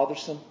less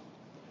bothersome?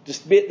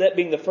 Just that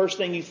being the first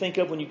thing you think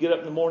of when you get up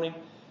in the morning,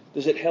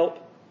 does it help?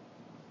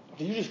 Or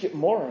do you just get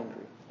more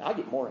angry? I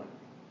get more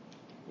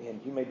angry.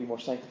 And you may be more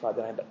sanctified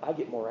than I am, but I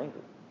get more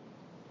angry.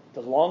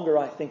 the longer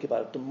I think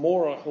about it, the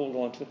more I hold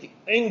on to it, the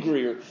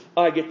angrier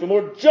I get, the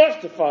more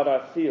justified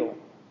I feel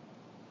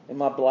in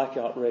my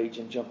blackout rage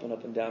and jumping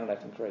up and down and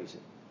acting crazy.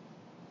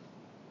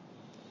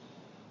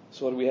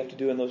 So what do we have to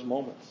do in those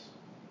moments?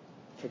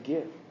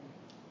 Forgive.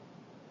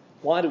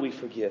 Why do we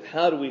forgive?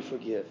 How do we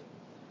forgive?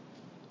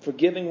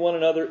 Forgiving one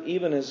another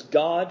even as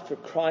God, for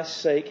Christ's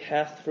sake,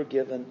 hath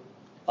forgiven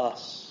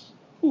us.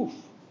 Oof.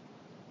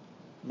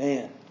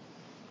 Man,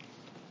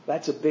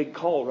 that's a big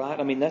call, right?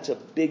 I mean, that's a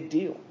big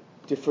deal.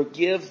 To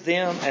forgive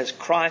them as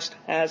Christ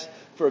has,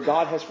 for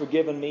God has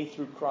forgiven me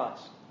through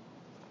Christ.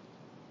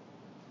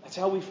 That's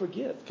how we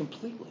forgive,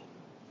 completely.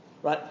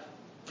 Right?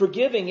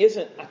 Forgiving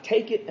isn't, I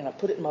take it and I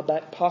put it in my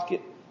back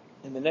pocket,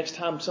 and the next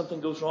time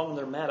something goes wrong and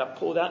they're mad, I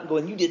pull it out and go,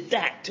 and you did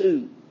that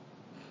too.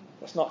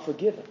 That's not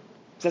forgiving.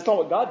 That's not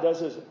what God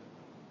does, is it?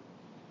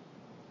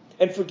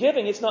 And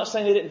forgiving, it's not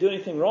saying they didn't do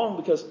anything wrong,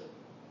 because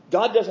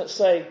God doesn't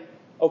say,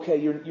 okay,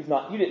 you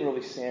didn't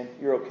really sin,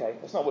 you're okay.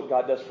 That's not what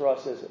God does for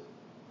us, is it?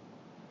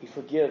 He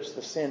forgives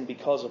the sin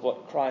because of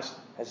what Christ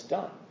has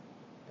done.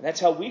 And that's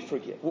how we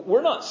forgive.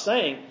 We're not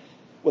saying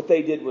what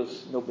they did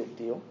was no big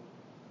deal.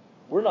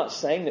 We're not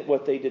saying that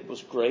what they did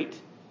was great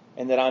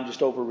and that I'm just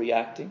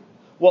overreacting.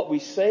 What we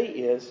say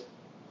is,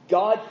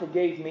 God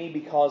forgave me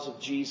because of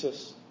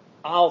Jesus.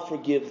 I'll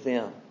forgive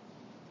them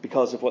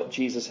because of what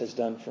Jesus has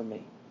done for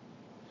me.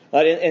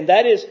 Right? And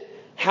that is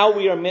how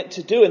we are meant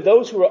to do. And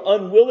those who are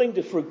unwilling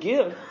to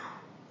forgive,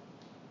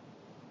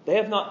 they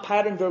have not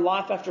patterned their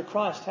life after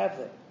Christ, have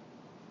they?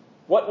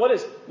 What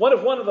is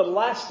one of the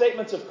last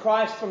statements of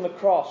Christ from the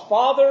cross?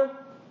 Father,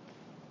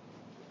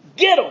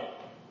 get them!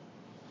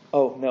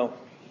 Oh, no.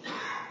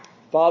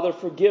 Father,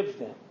 forgive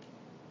them,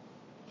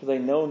 for they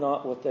know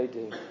not what they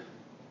do.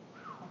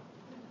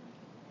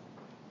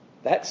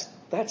 That's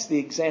the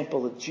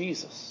example of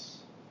Jesus.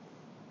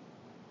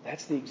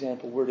 That's the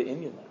example we're to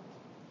emulate.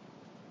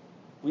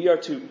 We are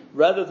to,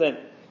 rather than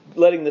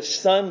letting the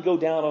sun go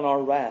down on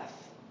our wrath,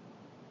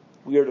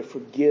 we are to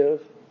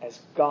forgive as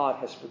God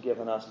has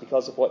forgiven us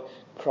because of what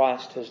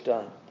Christ has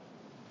done.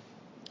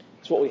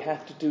 It's what we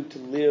have to do to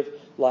live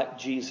like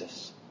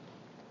Jesus.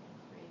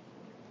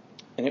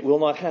 And it will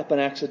not happen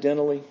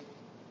accidentally,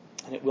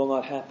 and it will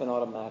not happen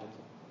automatically.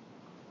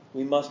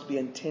 We must be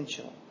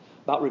intentional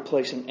about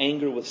replacing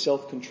anger with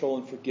self-control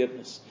and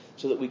forgiveness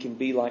so that we can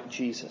be like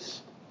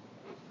Jesus.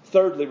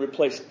 Thirdly,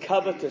 replace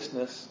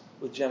covetousness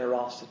with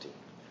generosity.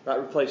 Right?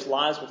 Replace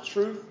lies with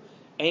truth,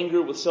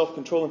 anger with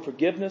self-control and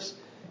forgiveness,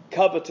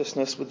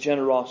 covetousness with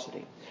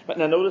generosity. Right,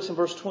 now notice in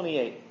verse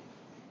 28.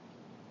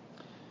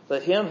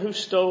 Let him who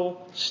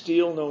stole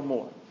steal no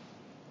more.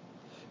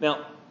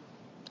 Now,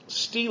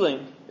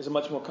 stealing is a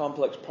much more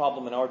complex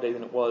problem in our day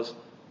than it was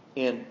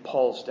in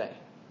Paul's day.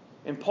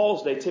 In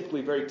Paul's day,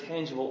 typically very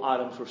tangible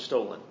items were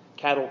stolen.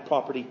 Cattle,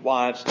 property,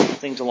 wives,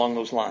 things along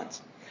those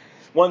lines.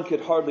 One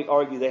could hardly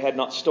argue they had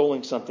not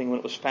stolen something when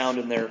it was found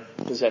in their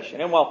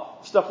possession. And while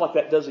stuff like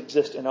that does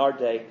exist in our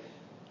day,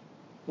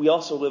 we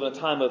also live in a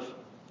time of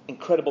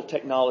incredible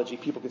technology.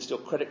 People can steal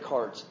credit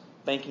cards,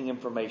 banking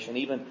information,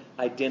 even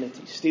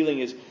identity. Stealing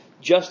is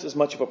just as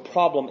much of a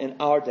problem in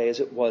our day as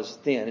it was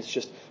then. It's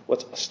just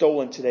what's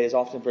stolen today is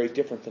often very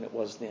different than it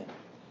was then.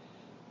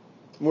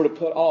 We're to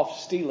put off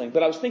stealing.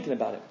 But I was thinking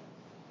about it.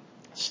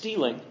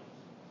 Stealing,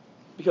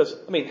 because,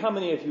 how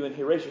many of you in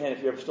here, raise your hand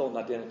if you ever stole an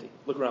identity?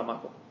 Look around,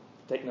 Michael.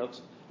 Take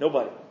notes.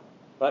 Nobody.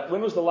 Right?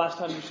 When was the last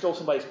time you stole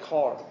somebody's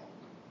car? When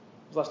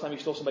was the last time you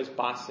stole somebody's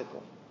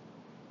bicycle?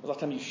 When was the last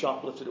time you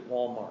shoplifted at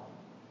Walmart?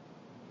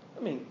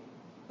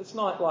 It's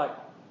not like,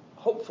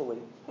 hopefully,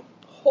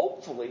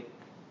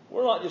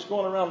 we're not just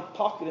going around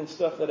pocketing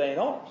stuff that ain't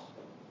ours.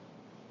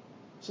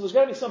 So there's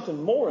got to be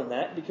something more in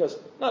that, because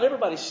not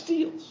everybody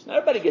steals. Not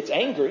everybody gets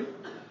angry.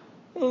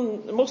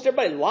 Most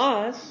everybody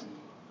lies,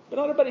 but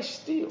not everybody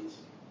steals.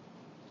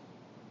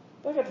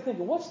 But I got to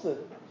thinking, what's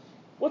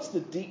the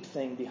deep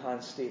thing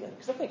behind stealing?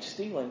 Because I think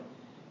stealing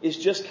is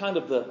just kind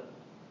of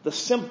the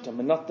symptom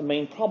and not the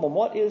main problem.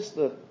 What is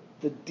the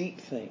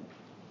deep thing,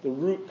 the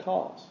root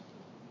cause?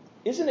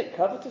 Isn't it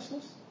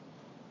covetousness?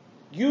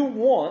 You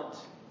want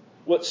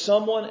what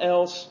someone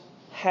else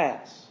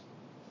has,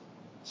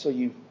 so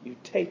you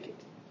take it.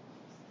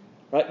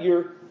 Right?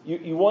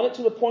 You want it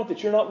to the point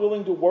that you're not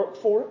willing to work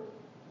for it.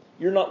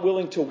 You're not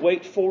willing to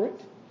wait for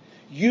it.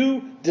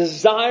 You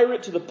desire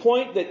it to the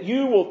point that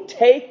you will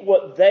take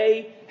what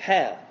they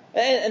have.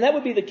 And that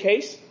would be the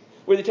case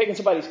where you're taking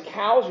somebody's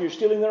cows, or you're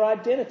stealing their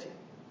identity,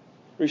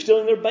 or you're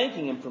stealing their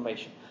banking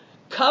information.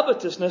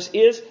 Covetousness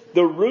is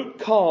the root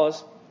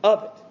cause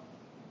of it.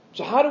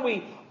 So how do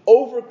we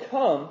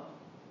overcome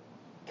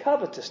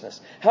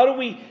covetousness? How do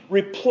we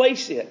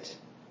replace it?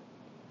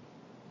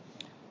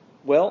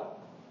 Well,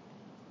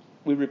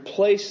 we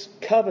replace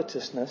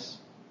covetousness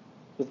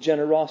with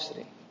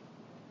generosity.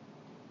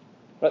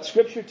 Right?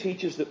 Scripture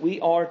teaches that we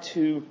are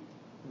to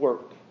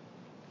work.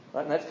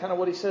 Right? And that's kind of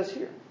what he says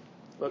here.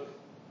 Look,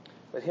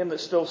 let him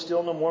that stole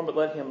steal no more, but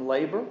let him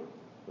labor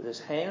with his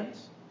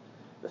hands,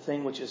 the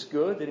thing which is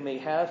good, that he may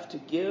have to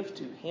give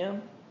to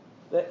him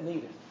that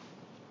needeth.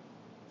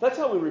 That's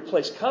how we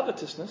replace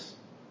covetousness.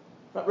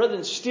 Right? Rather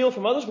than steal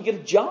from others, we get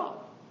a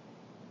job.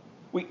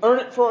 We earn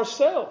it for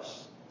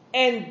ourselves.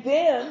 And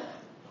then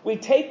we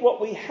take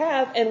what we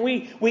have and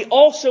we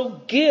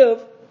also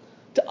give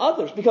to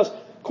others. Because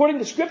according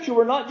to Scripture,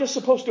 we're not just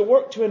supposed to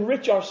work to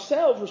enrich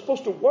ourselves. We're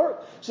supposed to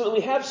work so that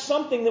we have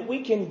something that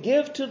we can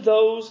give to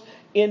those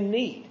in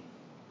need.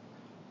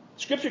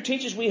 Scripture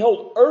teaches we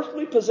hold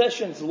earthly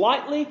possessions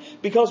lightly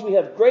because we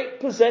have great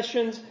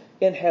possessions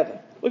in heaven.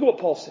 Look at what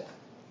Paul said.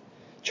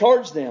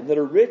 Charge them that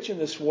are rich in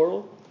this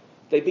world,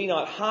 they be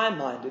not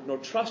high-minded, nor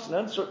trust in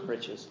uncertain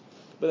riches,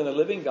 but in the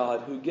living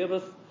God who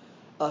giveth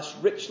us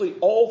richly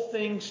all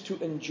things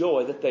to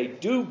enjoy, that they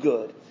do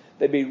good,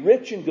 they be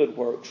rich in good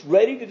works,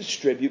 ready to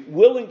distribute,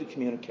 willing to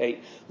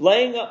communicate,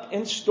 laying up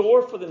in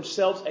store for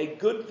themselves a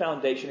good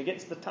foundation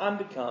against the time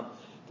to come,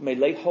 that may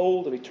lay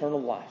hold of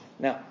eternal life.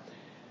 Now,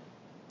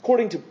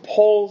 according to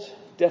Paul's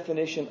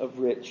definition of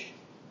rich,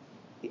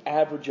 the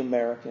average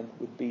American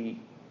would be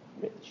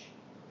rich.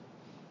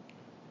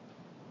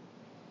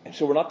 And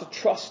so we're not to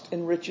trust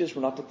in riches.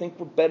 We're not to think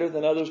we're better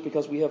than others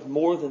because we have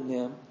more than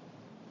them.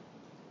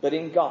 But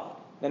in God.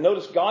 Now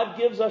notice, God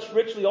gives us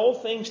richly all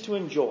things to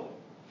enjoy.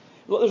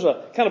 Well, there's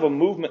a kind of a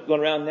movement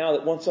going around now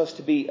that wants us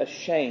to be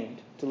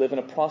ashamed to live in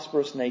a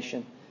prosperous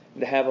nation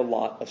and to have a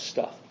lot of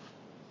stuff.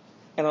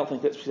 And I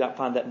don't think I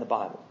find that in the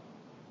Bible.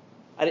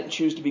 I didn't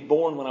choose to be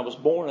born when I was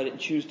born. I didn't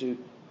choose to...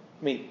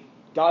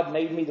 God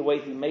made me the way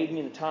He made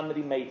me in the time that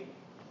He made me.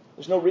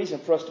 There's no reason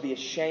for us to be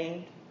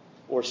ashamed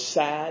or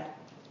sad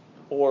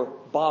or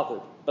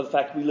bothered by the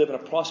fact that we live in a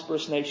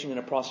prosperous nation in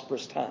a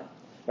prosperous time.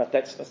 Now,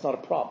 that's not a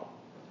problem.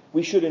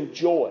 We should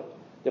enjoy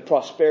the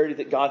prosperity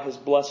that God has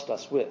blessed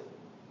us with.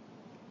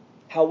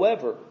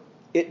 However,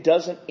 it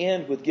doesn't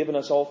end with giving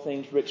us all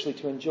things richly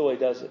to enjoy,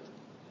 does it?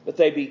 That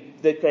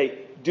they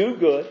do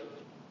good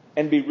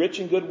and be rich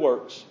in good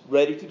works,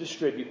 ready to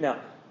distribute. Now,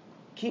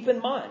 keep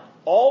in mind,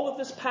 all of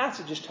this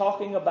passage is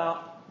talking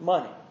about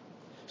money.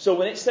 So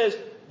when it says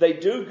they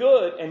do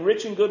good and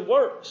rich in good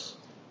works,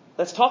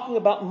 that's talking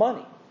about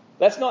money.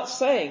 That's not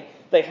saying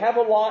they have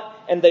a lot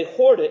and they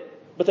hoard it,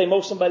 but they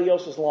mow somebody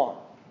else's lawn.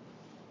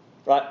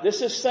 Right?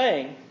 This is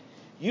saying,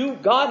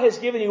 God has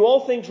given you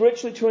all things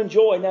richly to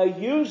enjoy. Now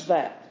use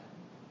that.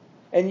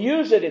 And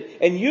use it.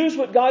 And use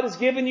what God has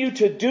given you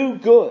to do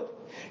good.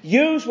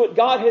 Use what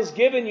God has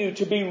given you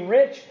to be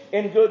rich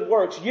in good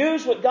works.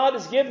 Use what God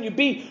has given you.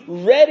 Be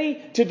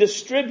ready to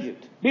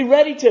distribute. Be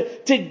ready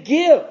to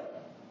give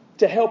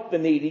to help the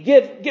needy.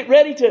 Get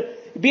ready to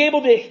be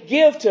able to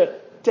give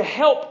to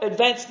help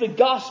advance the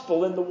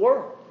gospel in the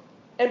world.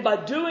 And by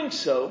doing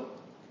so,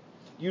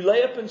 you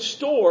lay up in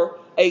store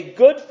a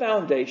good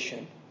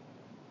foundation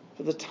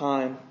for the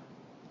time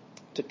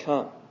to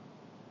come.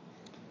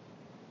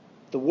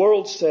 The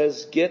world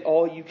says, get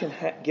all you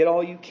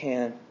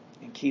can,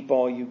 and keep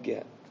all you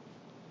get.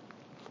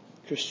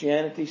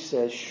 Christianity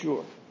says,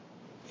 sure,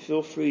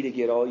 feel free to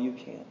get all you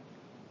can,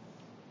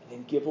 and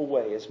then give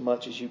away as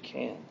much as you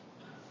can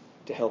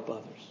to help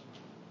others.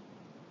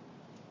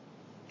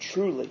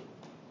 Truly,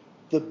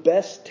 the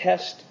best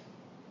test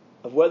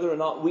of whether or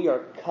not we are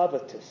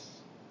covetous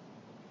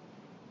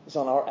is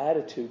on our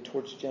attitude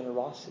towards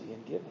generosity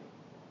and giving.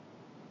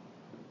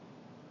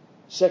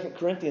 2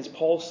 Corinthians,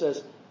 Paul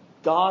says,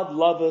 God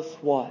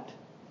loveth what?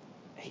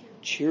 A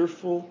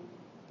cheerful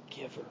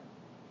giver.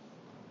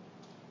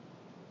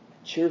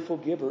 A cheerful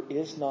giver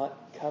is not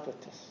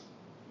covetous.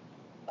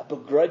 A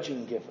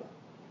begrudging giver.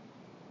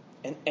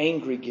 An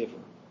angry giver.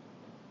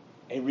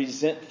 A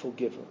resentful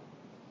giver.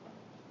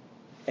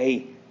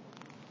 A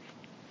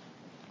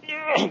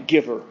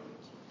giver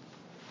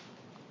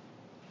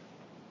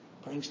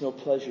brings no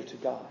pleasure to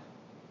God,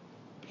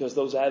 because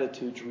those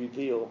attitudes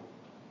reveal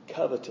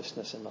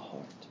covetousness in the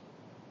heart.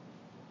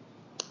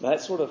 Now,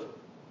 that sort of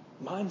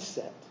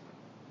mindset,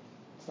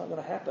 it's not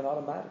going to happen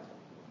automatically.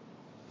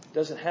 It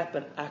doesn't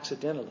happen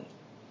accidentally.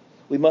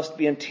 We must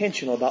be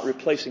intentional about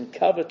replacing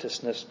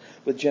covetousness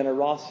with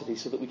generosity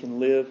so that we can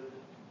live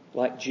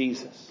like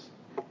Jesus.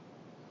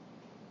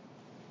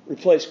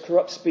 Replace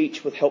corrupt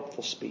speech with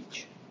helpful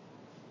speech.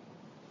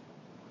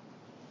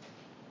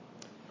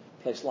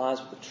 Replace lies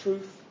with the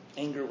truth,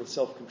 anger with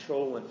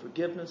self-control and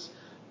forgiveness,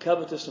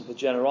 covetousness with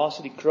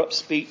generosity, corrupt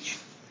speech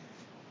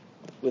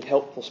with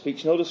helpful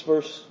speech. Notice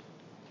verse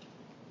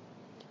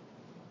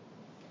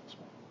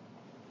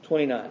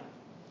 29.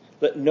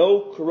 Let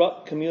no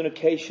corrupt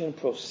communication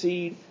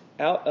proceed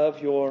out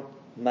of your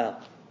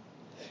mouth.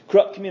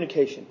 Corrupt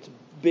communication, it's a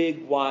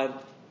big, wide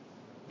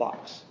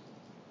box.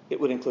 It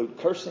would include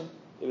cursing.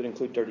 It would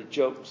include dirty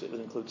jokes. It would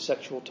include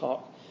sexual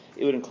talk.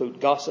 It would include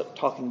gossip,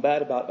 talking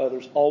bad about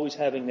others, always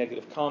having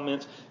negative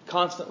comments,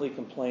 constantly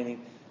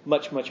complaining,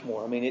 much, much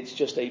more. I mean, it's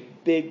just a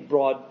big,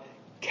 broad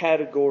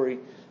category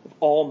of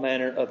all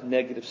manner of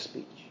negative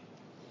speech.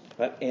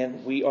 Right?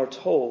 And we are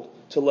told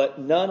to let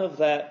none of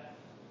that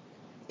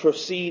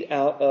proceed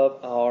out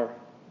of our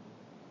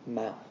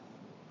mouth.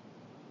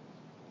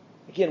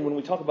 Again, when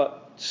we talk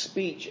about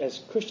speech as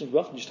Christians, we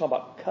often just talk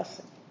about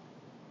cussing.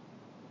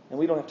 And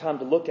we don't have time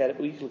to look at it,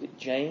 but we can look at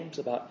James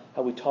about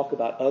how we talk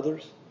about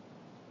others.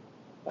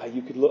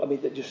 You could look,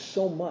 there's just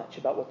so much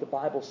about what the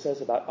Bible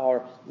says about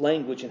our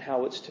language and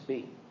how it's to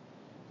be.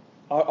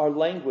 Our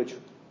language,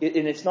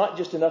 and it's not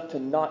just enough to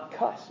not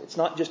cuss. It's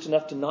not just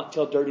enough to not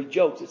tell dirty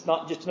jokes. It's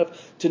not just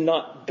enough to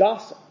not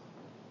gossip.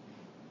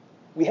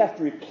 We have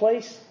to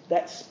replace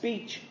that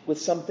speech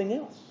with something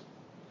else.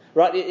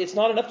 Right? It's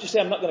not enough to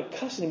say I'm not going to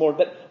cuss anymore,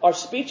 but our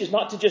speech is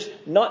not to just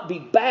not be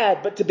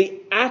bad, but to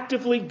be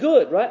actively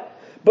good, right?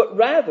 But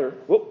rather,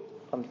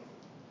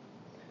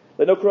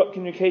 let no corrupt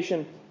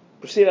communication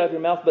proceed out of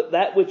your mouth, but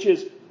that which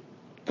is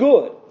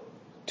good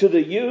to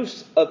the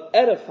use of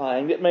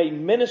edifying, that may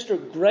minister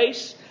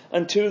grace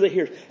unto the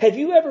hearers. Have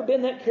you ever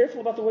been that careful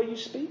about the way you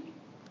speak?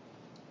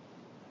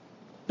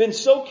 Been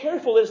so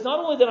careful that it's not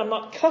only that I'm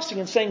not cussing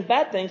and saying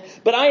bad things,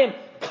 but I am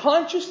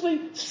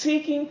consciously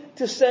seeking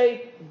to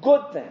say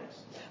good things.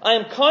 I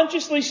am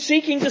consciously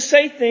seeking to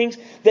say things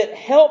that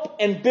help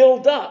and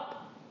build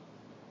up,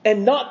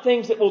 and not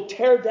things that will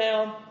tear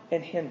down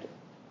and hinder.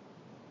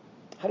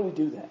 How do we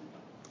do that?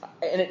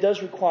 And it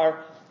does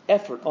require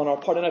effort on our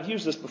part. And I've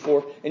used this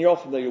before, and you're all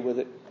familiar with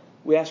it.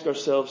 We ask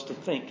ourselves to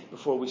think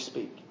before we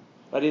speak.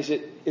 Right? Is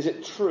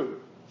it true?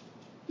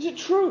 Is it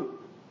true?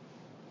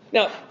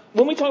 Now,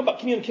 when we talk about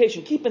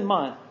communication, keep in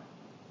mind,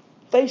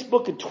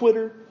 Facebook and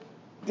Twitter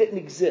didn't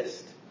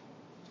exist.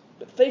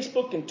 But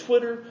Facebook and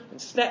Twitter and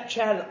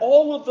Snapchat and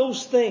all of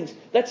those things,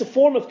 that's a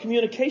form of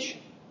communication.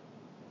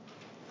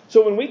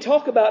 So when we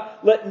talk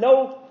about let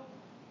no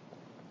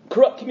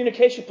corrupt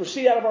communication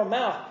proceed out of our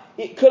mouth,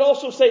 it could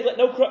also say let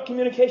no corrupt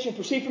communication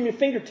proceed from your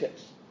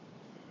fingertips.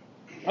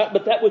 Right?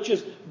 But that which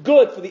is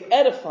good for the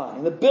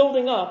edifying, the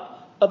building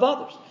up of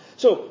others.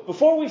 So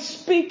before we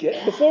speak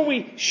it, before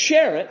we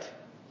share it,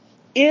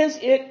 is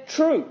it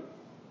true?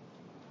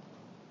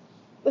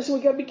 Listen,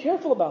 we've got to be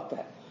careful about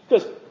that.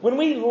 Because when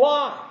we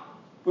lie,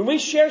 when we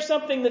share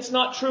something that's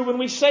not true, when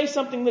we say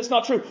something that's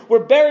not true,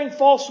 we're bearing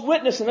false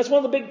witness, and that's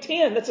one of the big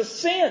 10. That's a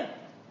sin.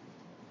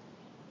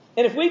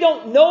 And if we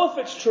don't know if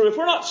it's true, if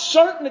we're not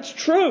certain it's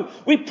true,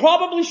 we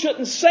probably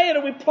shouldn't say it,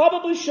 or we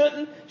probably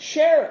shouldn't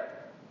share it.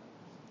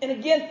 And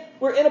again,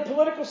 we're in a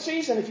political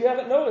season, if you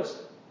haven't noticed.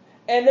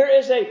 And there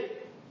is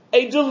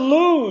a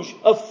deluge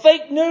of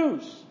fake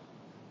news.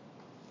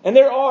 And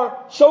there are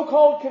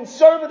so-called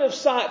conservative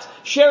sites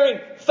sharing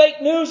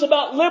fake news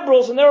about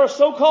liberals, and there are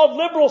so-called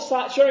liberal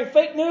sites sharing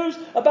fake news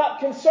about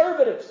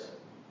conservatives.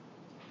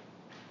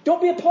 Don't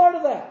be a part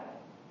of that.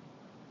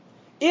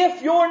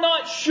 If you're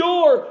not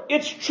sure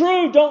it's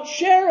true, don't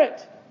share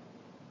it.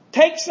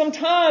 Take some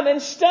time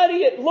and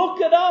study it.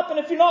 Look it up. And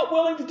if you're not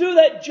willing to do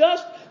that,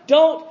 just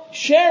don't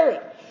share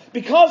it.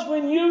 Because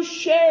when you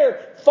share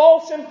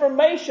false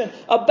information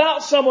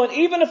about someone,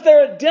 even if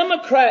they're a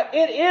Democrat,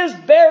 it is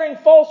bearing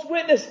false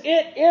witness.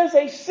 It is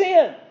a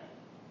sin.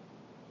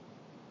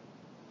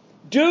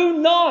 Do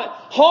not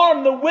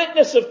harm the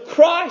witness of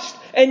Christ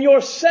and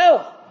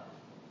yourself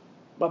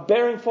by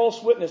bearing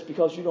false witness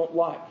because you don't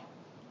like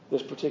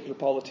this particular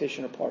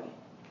politician or party.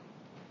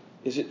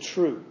 Is it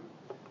true?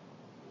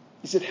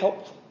 Is it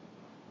helpful?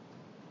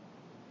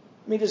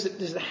 Does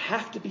it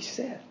have to be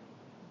said?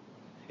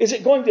 Is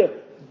it going to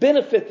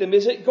benefit them?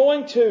 Is it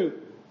going to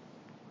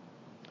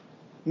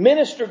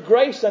minister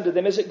grace unto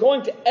them? Is it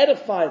going to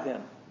edify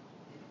them?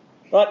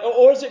 Right?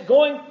 Or is it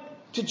going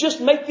to just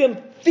make them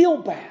feel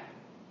bad?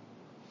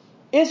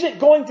 Is it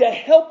going to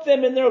help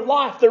them in their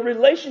life, their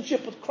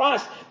relationship with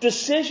Christ,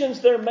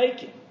 decisions they're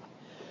making?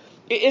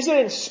 Is it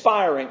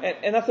inspiring?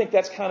 And I think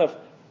that's of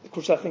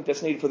course I think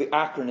that's needed for the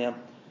acronym.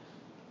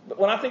 But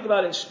when I think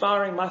about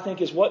inspiring, my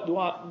think is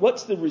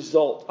what's the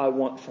result I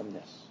want from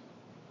this?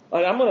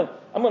 Like I'm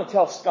going to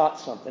tell Scott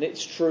something.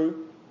 It's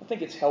true. I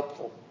think it's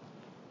helpful.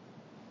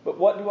 But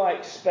what do I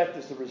expect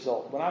as the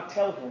result? When I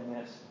tell him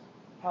this,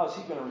 how is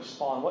he going to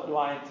respond? What do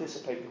I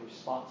anticipate the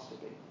response to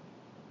be?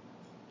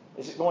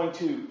 Is it going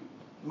to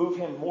move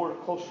him more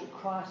closer to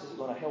Christ? Is it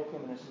going to help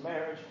him in his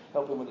marriage?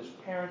 Help him with his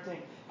parenting?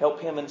 Help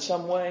him in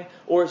some way?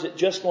 Or is it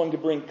just going to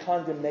bring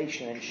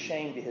condemnation and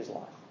shame to his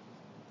life?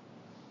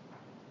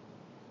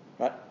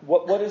 Right?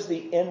 What is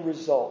the end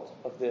result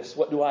of this?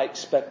 What do I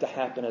expect to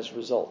happen as a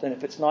result? And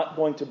if it's not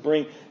going to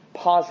bring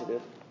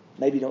positive,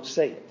 maybe don't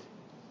say it.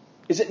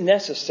 Is it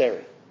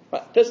necessary?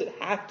 Right? Does it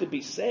have to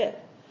be said?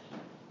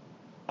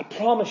 I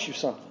promise you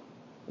something.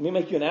 Let me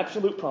make you an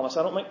absolute promise.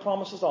 I don't make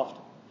promises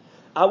often.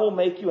 I will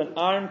make you an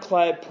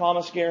ironclad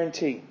promise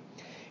guarantee.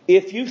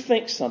 If you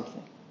think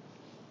something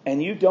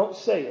and you don't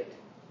say it,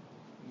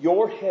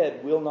 your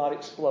head will not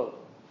explode.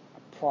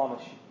 I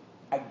promise you.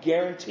 I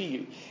guarantee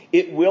you.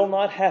 It will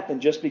not happen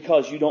just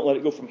because you don't let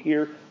it go from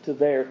here to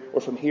there or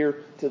from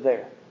here to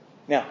there.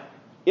 Now,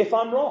 if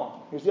I'm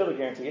wrong, here's the other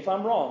guarantee. If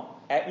I'm wrong,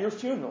 at your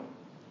funeral,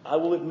 I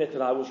will admit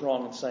that I was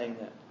wrong in saying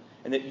that.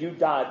 And that you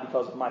died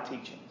because of my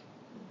teaching.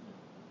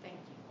 Thank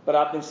you. But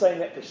I've been saying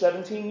that for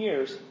 17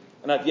 years.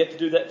 And I've yet to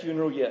do that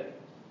funeral yet.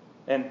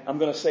 And I'm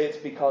going to say it's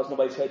because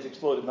nobody's head's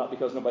exploded, not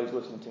because nobody's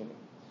listening to me.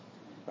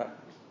 Right?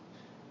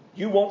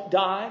 You won't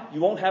die. You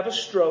won't have a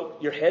stroke.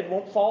 Your head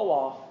won't fall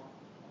off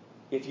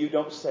if you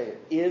don't say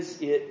it. Is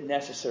it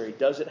necessary?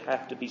 Does it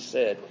have to be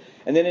said?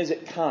 And then is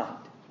it kind?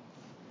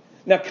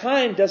 Now,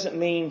 kind, I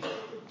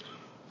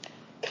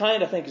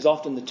think, is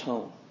often the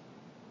tone.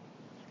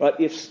 Right?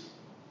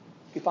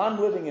 If I'm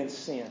living in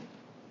sin,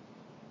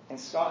 and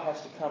Scott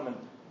has to come and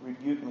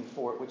rebuke me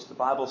for it, which the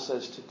Bible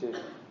says to do,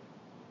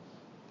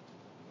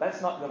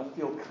 that's not going to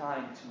feel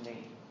kind to me.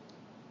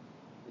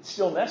 It's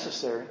still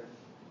necessary,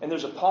 and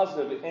there's a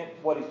positive in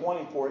what he's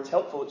wanting for. It's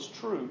helpful, it's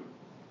true.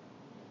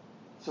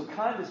 So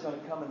kind is going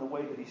to come in the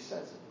way that he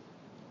says it.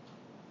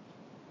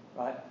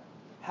 Right?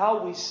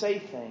 How we say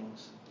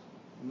things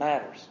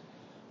matters.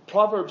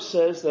 Proverbs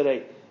says that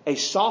a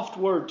soft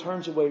word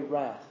turns away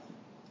wrath.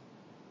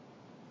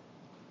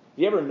 Have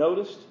you ever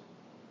noticed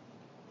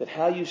that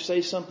how you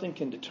say something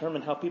can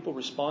determine how people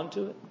respond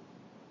to it?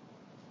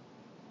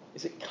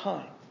 Is it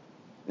kind?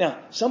 Now,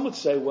 some would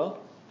say, well,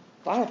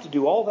 if I have to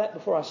do all that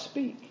before I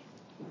speak,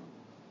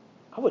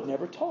 I would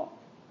never talk.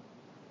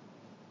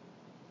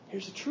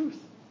 Here's the truth.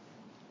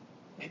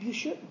 Maybe you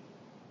shouldn't.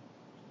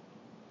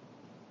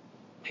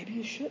 Maybe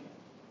you shouldn't.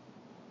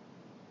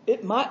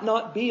 It might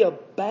not be a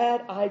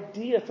bad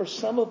idea for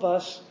some of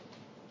us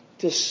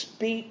to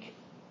speak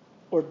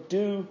or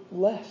do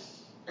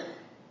less.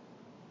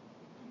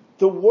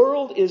 The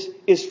world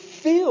is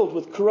filled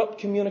with corrupt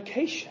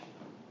communication.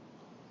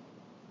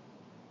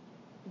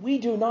 We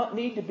do not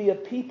need to be a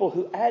people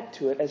who add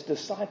to it as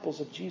disciples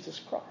of Jesus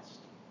Christ.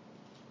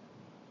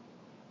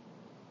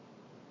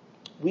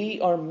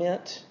 We are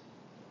meant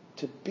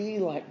to be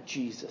like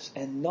Jesus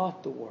and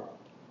not the world.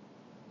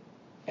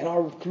 And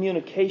our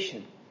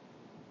communication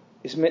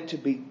is meant to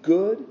be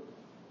good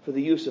for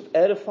the use of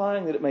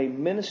edifying, that it may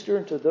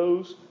minister to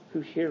those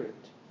who hear it.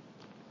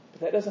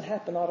 But that doesn't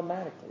happen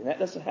automatically, and that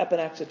doesn't happen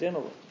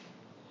accidentally.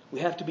 We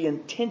have to be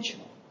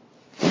intentional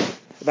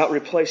about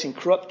replacing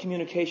corrupt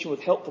communication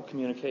with helpful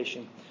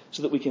communication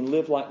so that we can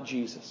live like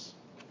Jesus.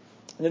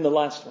 And then the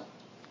last one.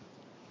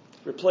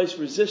 Replace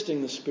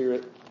resisting the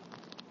Spirit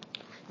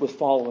with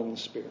following the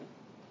Spirit.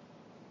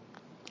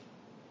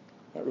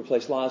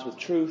 Replace lies with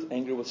truth,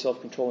 anger with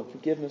self-control and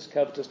forgiveness,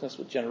 covetousness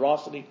with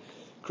generosity,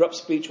 corrupt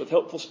speech with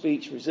helpful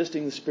speech,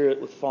 resisting the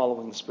Spirit with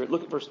following the Spirit.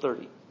 Look at verse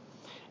 30.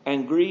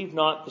 And grieve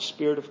not the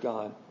Spirit of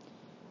God,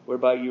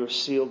 whereby you are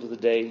sealed to the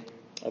day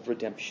of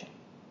redemption.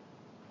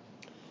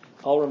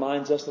 Paul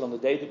reminds us that on the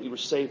day that we were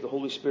saved, the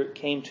Holy Spirit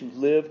came to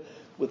live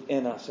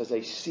within us as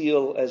a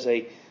seal, as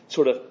a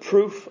sort of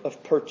proof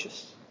of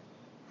purchase.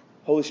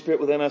 Holy Spirit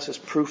within us is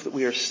proof that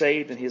we are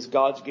saved, and He is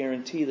God's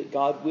guarantee that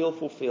God will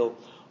fulfill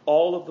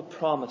all of the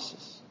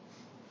promises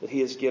that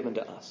He has given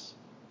to us.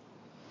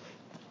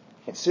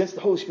 And since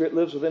the Holy Spirit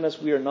lives within us,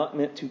 we are not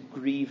meant to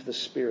grieve the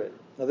Spirit.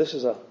 Now this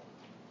is a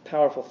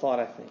powerful thought,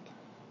 I think.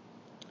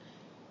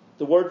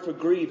 The word for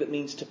grieve, it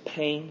means to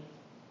pain,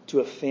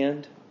 to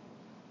offend,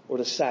 or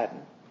to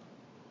sadden.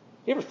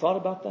 You ever thought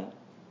about that?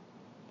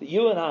 That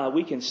you and I,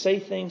 we can say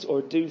things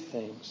or do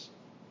things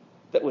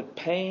that would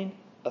pain,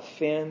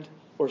 offend,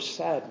 or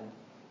sadden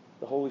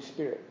the Holy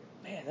Spirit.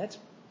 Man, that's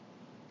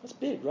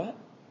big, right?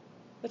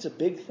 That's a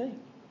big thing.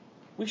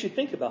 We should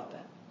think about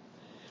that.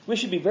 We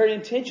should be very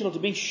intentional to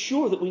be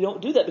sure that we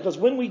don't do that, because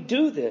when we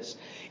do this,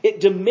 it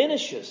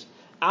diminishes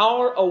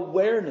our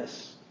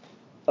awareness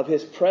of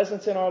His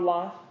presence in our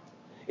life.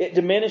 It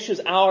diminishes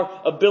our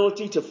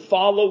ability to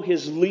follow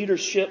His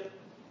leadership,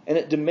 and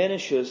it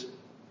diminishes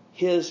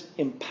His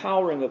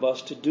empowering of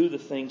us to do the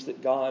things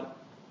that God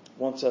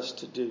wants us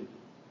to do.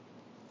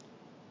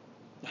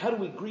 How do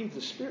we grieve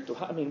the Spirit?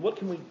 What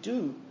can we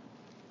do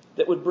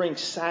that would bring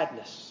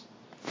sadness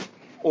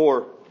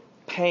or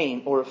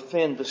pain or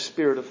offend the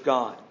Spirit of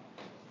God?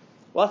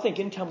 Well, I think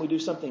anytime we do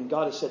something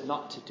God has said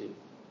not to do,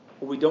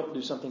 or we don't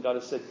do something God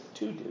has said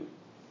to do,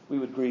 we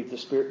would grieve the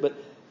Spirit. But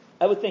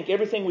I would think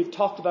everything we've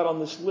talked about on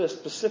this list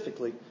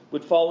specifically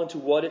would fall into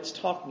what it's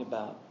talking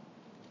about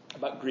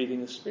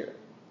grieving the Spirit.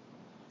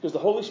 Because the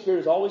Holy Spirit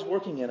is always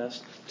working in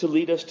us to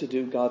lead us to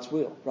do God's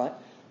will, right?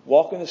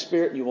 Walk in the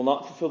Spirit and you will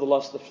not fulfill the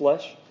lust of the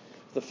flesh.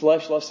 The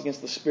flesh lusts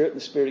against the Spirit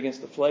and the Spirit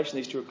against the flesh. And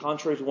these two are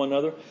contrary to one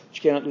another. But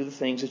you cannot do the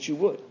things that you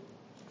would.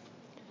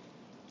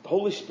 The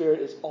Holy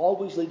Spirit is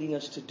always leading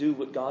us to do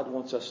what God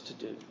wants us to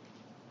do.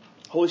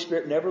 The Holy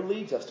Spirit never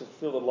leads us to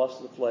fulfill the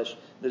lust of the flesh,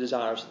 the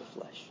desires of the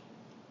flesh.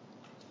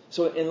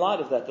 So in light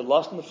of that, the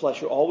lust and the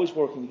flesh are always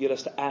working to get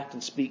us to act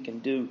and speak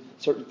and do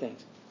certain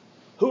things.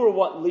 Who or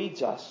what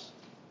leads us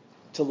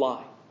to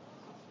lie?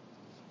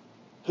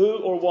 Who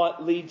or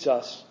what leads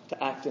us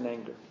to act in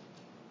anger?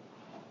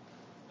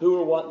 Who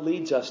or what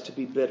leads us to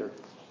be bitter?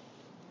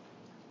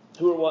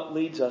 Who or what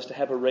leads us to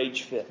have a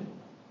rage fit?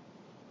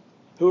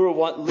 Who or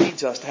what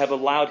leads us to have a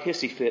loud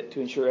hissy fit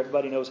to ensure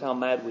everybody knows how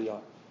mad we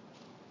are?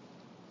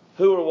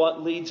 Who or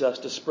what leads us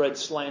to spread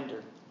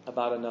slander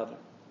about another?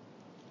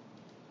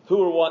 Who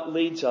or what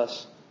leads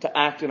us to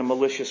act in a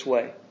malicious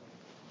way?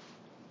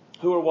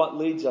 Who or what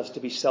leads us to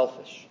be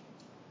selfish?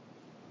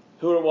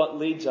 Who or what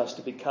leads us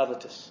to be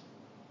covetous?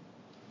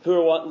 Who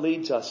or what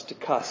leads us to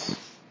cuss?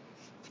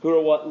 Who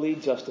or what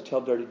leads us to tell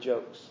dirty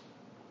jokes?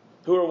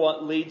 Who or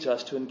what leads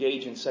us to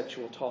engage in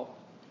sexual talk?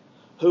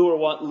 Who or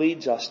what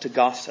leads us to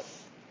gossip?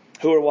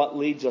 Who or what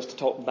leads us to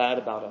talk bad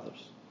about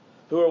others?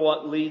 Who or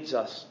what leads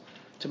us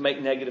to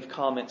make negative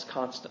comments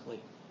constantly?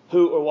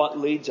 Who or what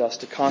leads us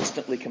to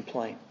constantly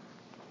complain?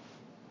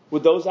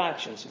 Would those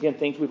actions, again,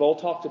 things we've all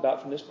talked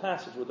about from this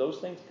passage, would those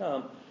things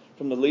come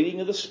from the leading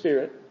of the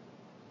Spirit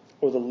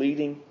or the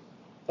leading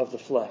of the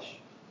flesh?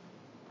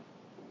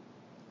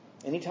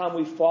 Anytime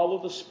we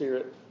follow the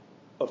Spirit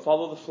or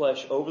follow the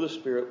flesh over the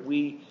Spirit,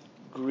 we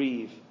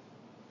grieve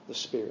the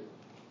Spirit.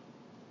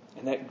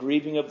 And that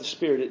grieving of the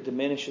Spirit, it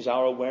diminishes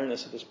our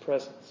awareness of His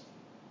presence.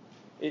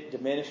 It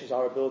diminishes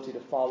our ability to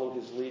follow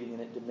His leading,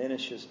 and it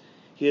diminishes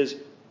His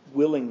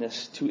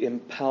willingness to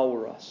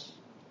empower us.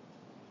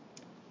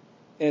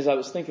 And as I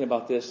was thinking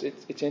about this,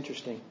 it's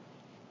interesting.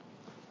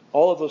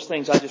 All of those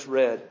things I just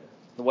read,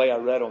 the way I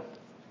read them,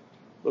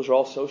 those are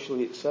all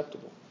socially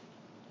acceptable.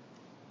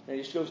 And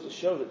it just goes to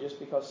show that just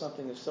because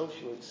something is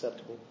socially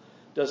acceptable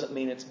doesn't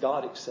mean it's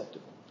God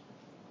acceptable.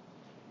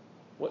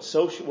 What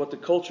the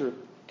culture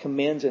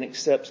commends and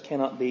accepts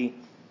cannot be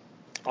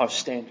our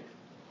standard.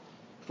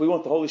 If we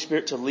want the Holy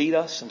Spirit to lead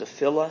us and to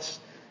fill us,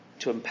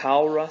 to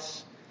empower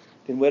us,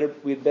 then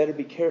we'd better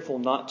be careful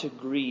not to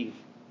grieve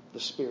the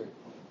Spirit.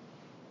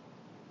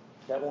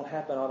 That won't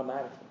happen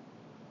automatically.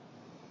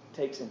 It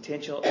takes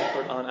intentional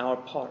effort on our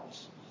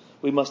parts.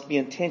 We must be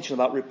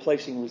intentional about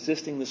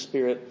resisting the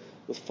Spirit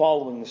with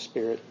following the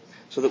Spirit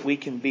so that we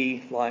can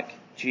be like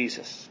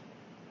Jesus.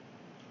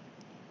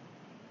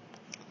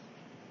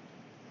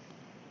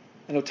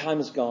 I know time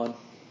is gone.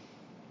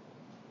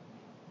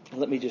 And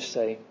let me just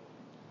say,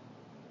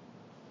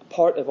 a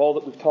part of all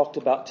that we've talked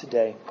about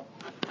today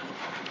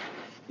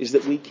is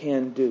that we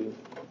can do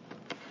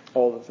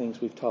all the things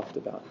we've talked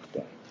about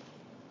today.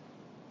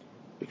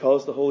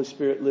 Because the Holy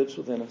Spirit lives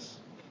within us,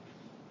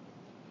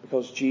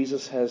 because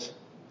Jesus has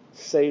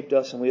saved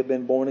us and we have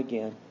been born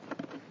again,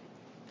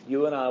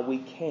 you and I, we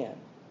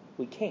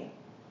can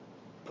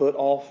put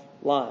off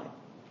lying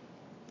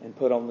and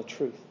put on the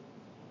truth.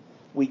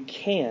 We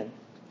can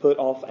put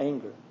off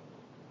anger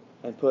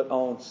and put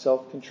on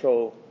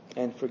self-control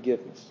and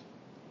forgiveness.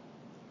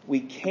 We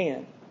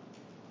can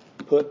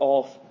put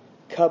off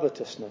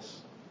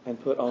covetousness and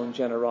put on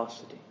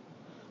generosity.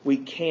 We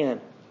can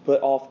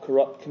put off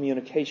corrupt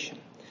communication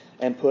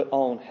and put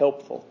on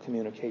helpful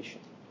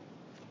communication.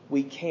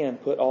 We can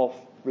put off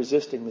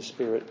resisting the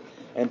Spirit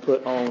and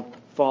put on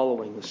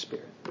following the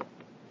Spirit.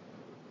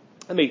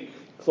 Let me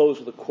close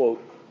with a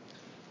quote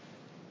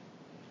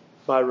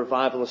by a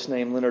revivalist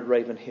named Leonard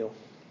Ravenhill.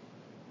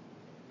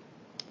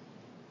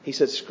 He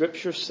said,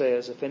 Scripture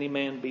says, if any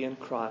man be in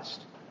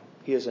Christ,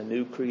 he is a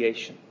new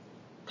creation.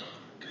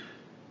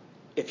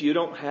 If you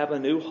don't have a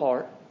new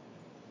heart,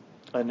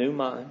 a new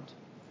mind,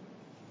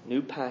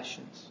 new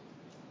passions,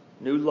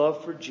 new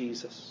love for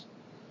Jesus,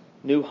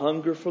 new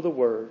hunger for the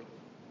Word,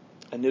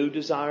 a new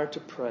desire to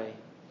pray,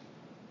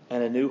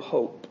 and a new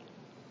hope,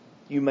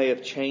 you may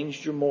have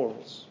changed your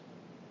morals,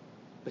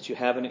 but you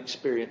haven't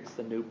experienced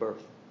the new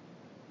birth.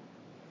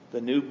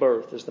 The new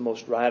birth is the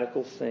most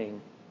radical thing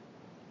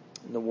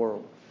in the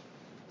world.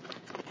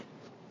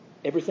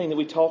 Everything that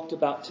we talked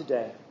about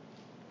today,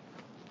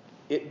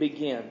 it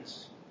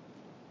begins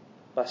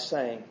by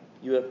saying,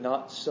 you have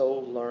not so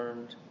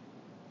learned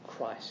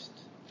Christ.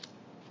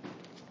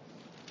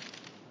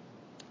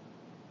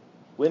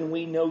 When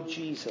we know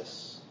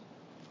Jesus,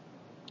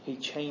 He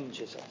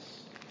changes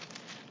us.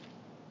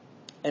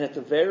 And at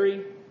the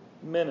very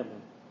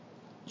minimum,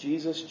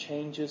 Jesus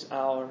changes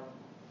our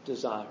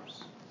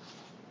desires.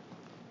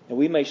 And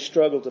we may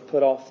struggle to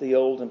put off the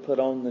old and put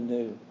on the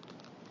new.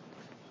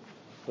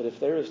 But if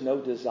there is no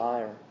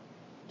desire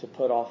to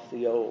put off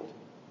the old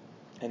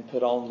and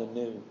put on the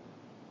new,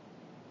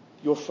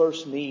 your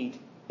first need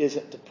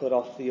isn't to put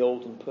off the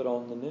old and put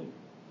on the new.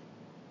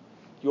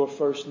 Your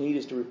first need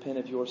is to repent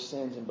of your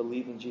sins and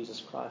believe in Jesus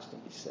Christ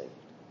and be saved.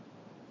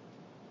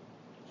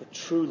 For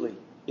truly,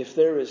 if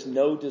there is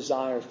no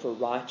desire for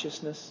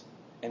righteousness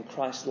and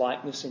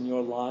Christ-likeness in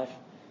your life,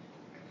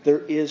 there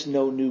is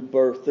no new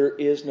birth. There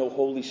is no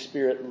Holy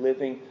Spirit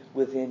living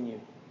within you.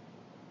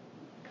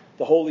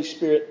 The Holy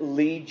Spirit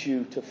leads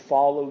you to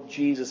follow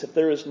Jesus. If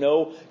there is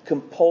no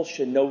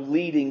compulsion, no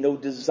leading, no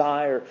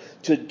desire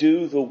to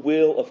do the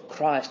will of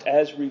Christ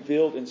as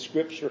revealed in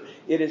Scripture,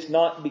 it is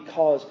not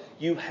because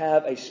you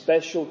have a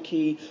special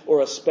key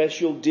or a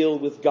special deal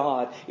with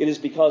God. It is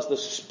because the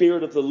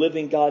Spirit of the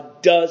living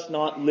God does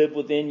not live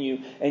within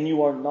you and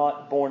you are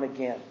not born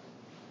again.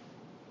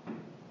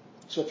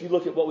 So if you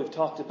look at what we've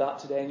talked about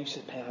today and you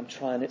say, man, I'm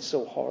trying, it's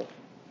so hard.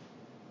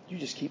 You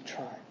just keep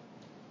trying.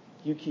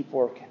 You keep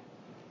working.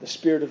 The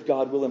Spirit of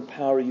God will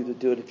empower you to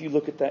do it. If you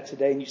look at that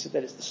today and you said,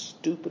 that is the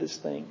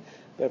stupidest thing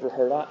I've ever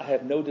heard. I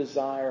have no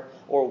desire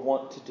or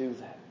want to do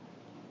that.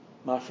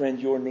 My friend,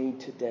 your need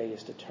today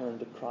is to turn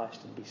to Christ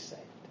and be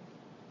saved.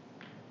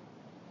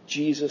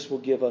 Jesus will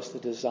give us the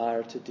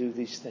desire to do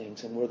these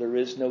things. And where there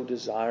is no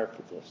desire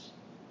for this,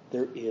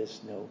 there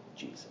is no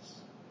Jesus.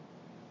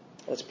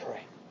 Let's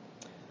pray.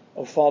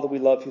 Oh, Father, we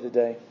love you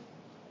today.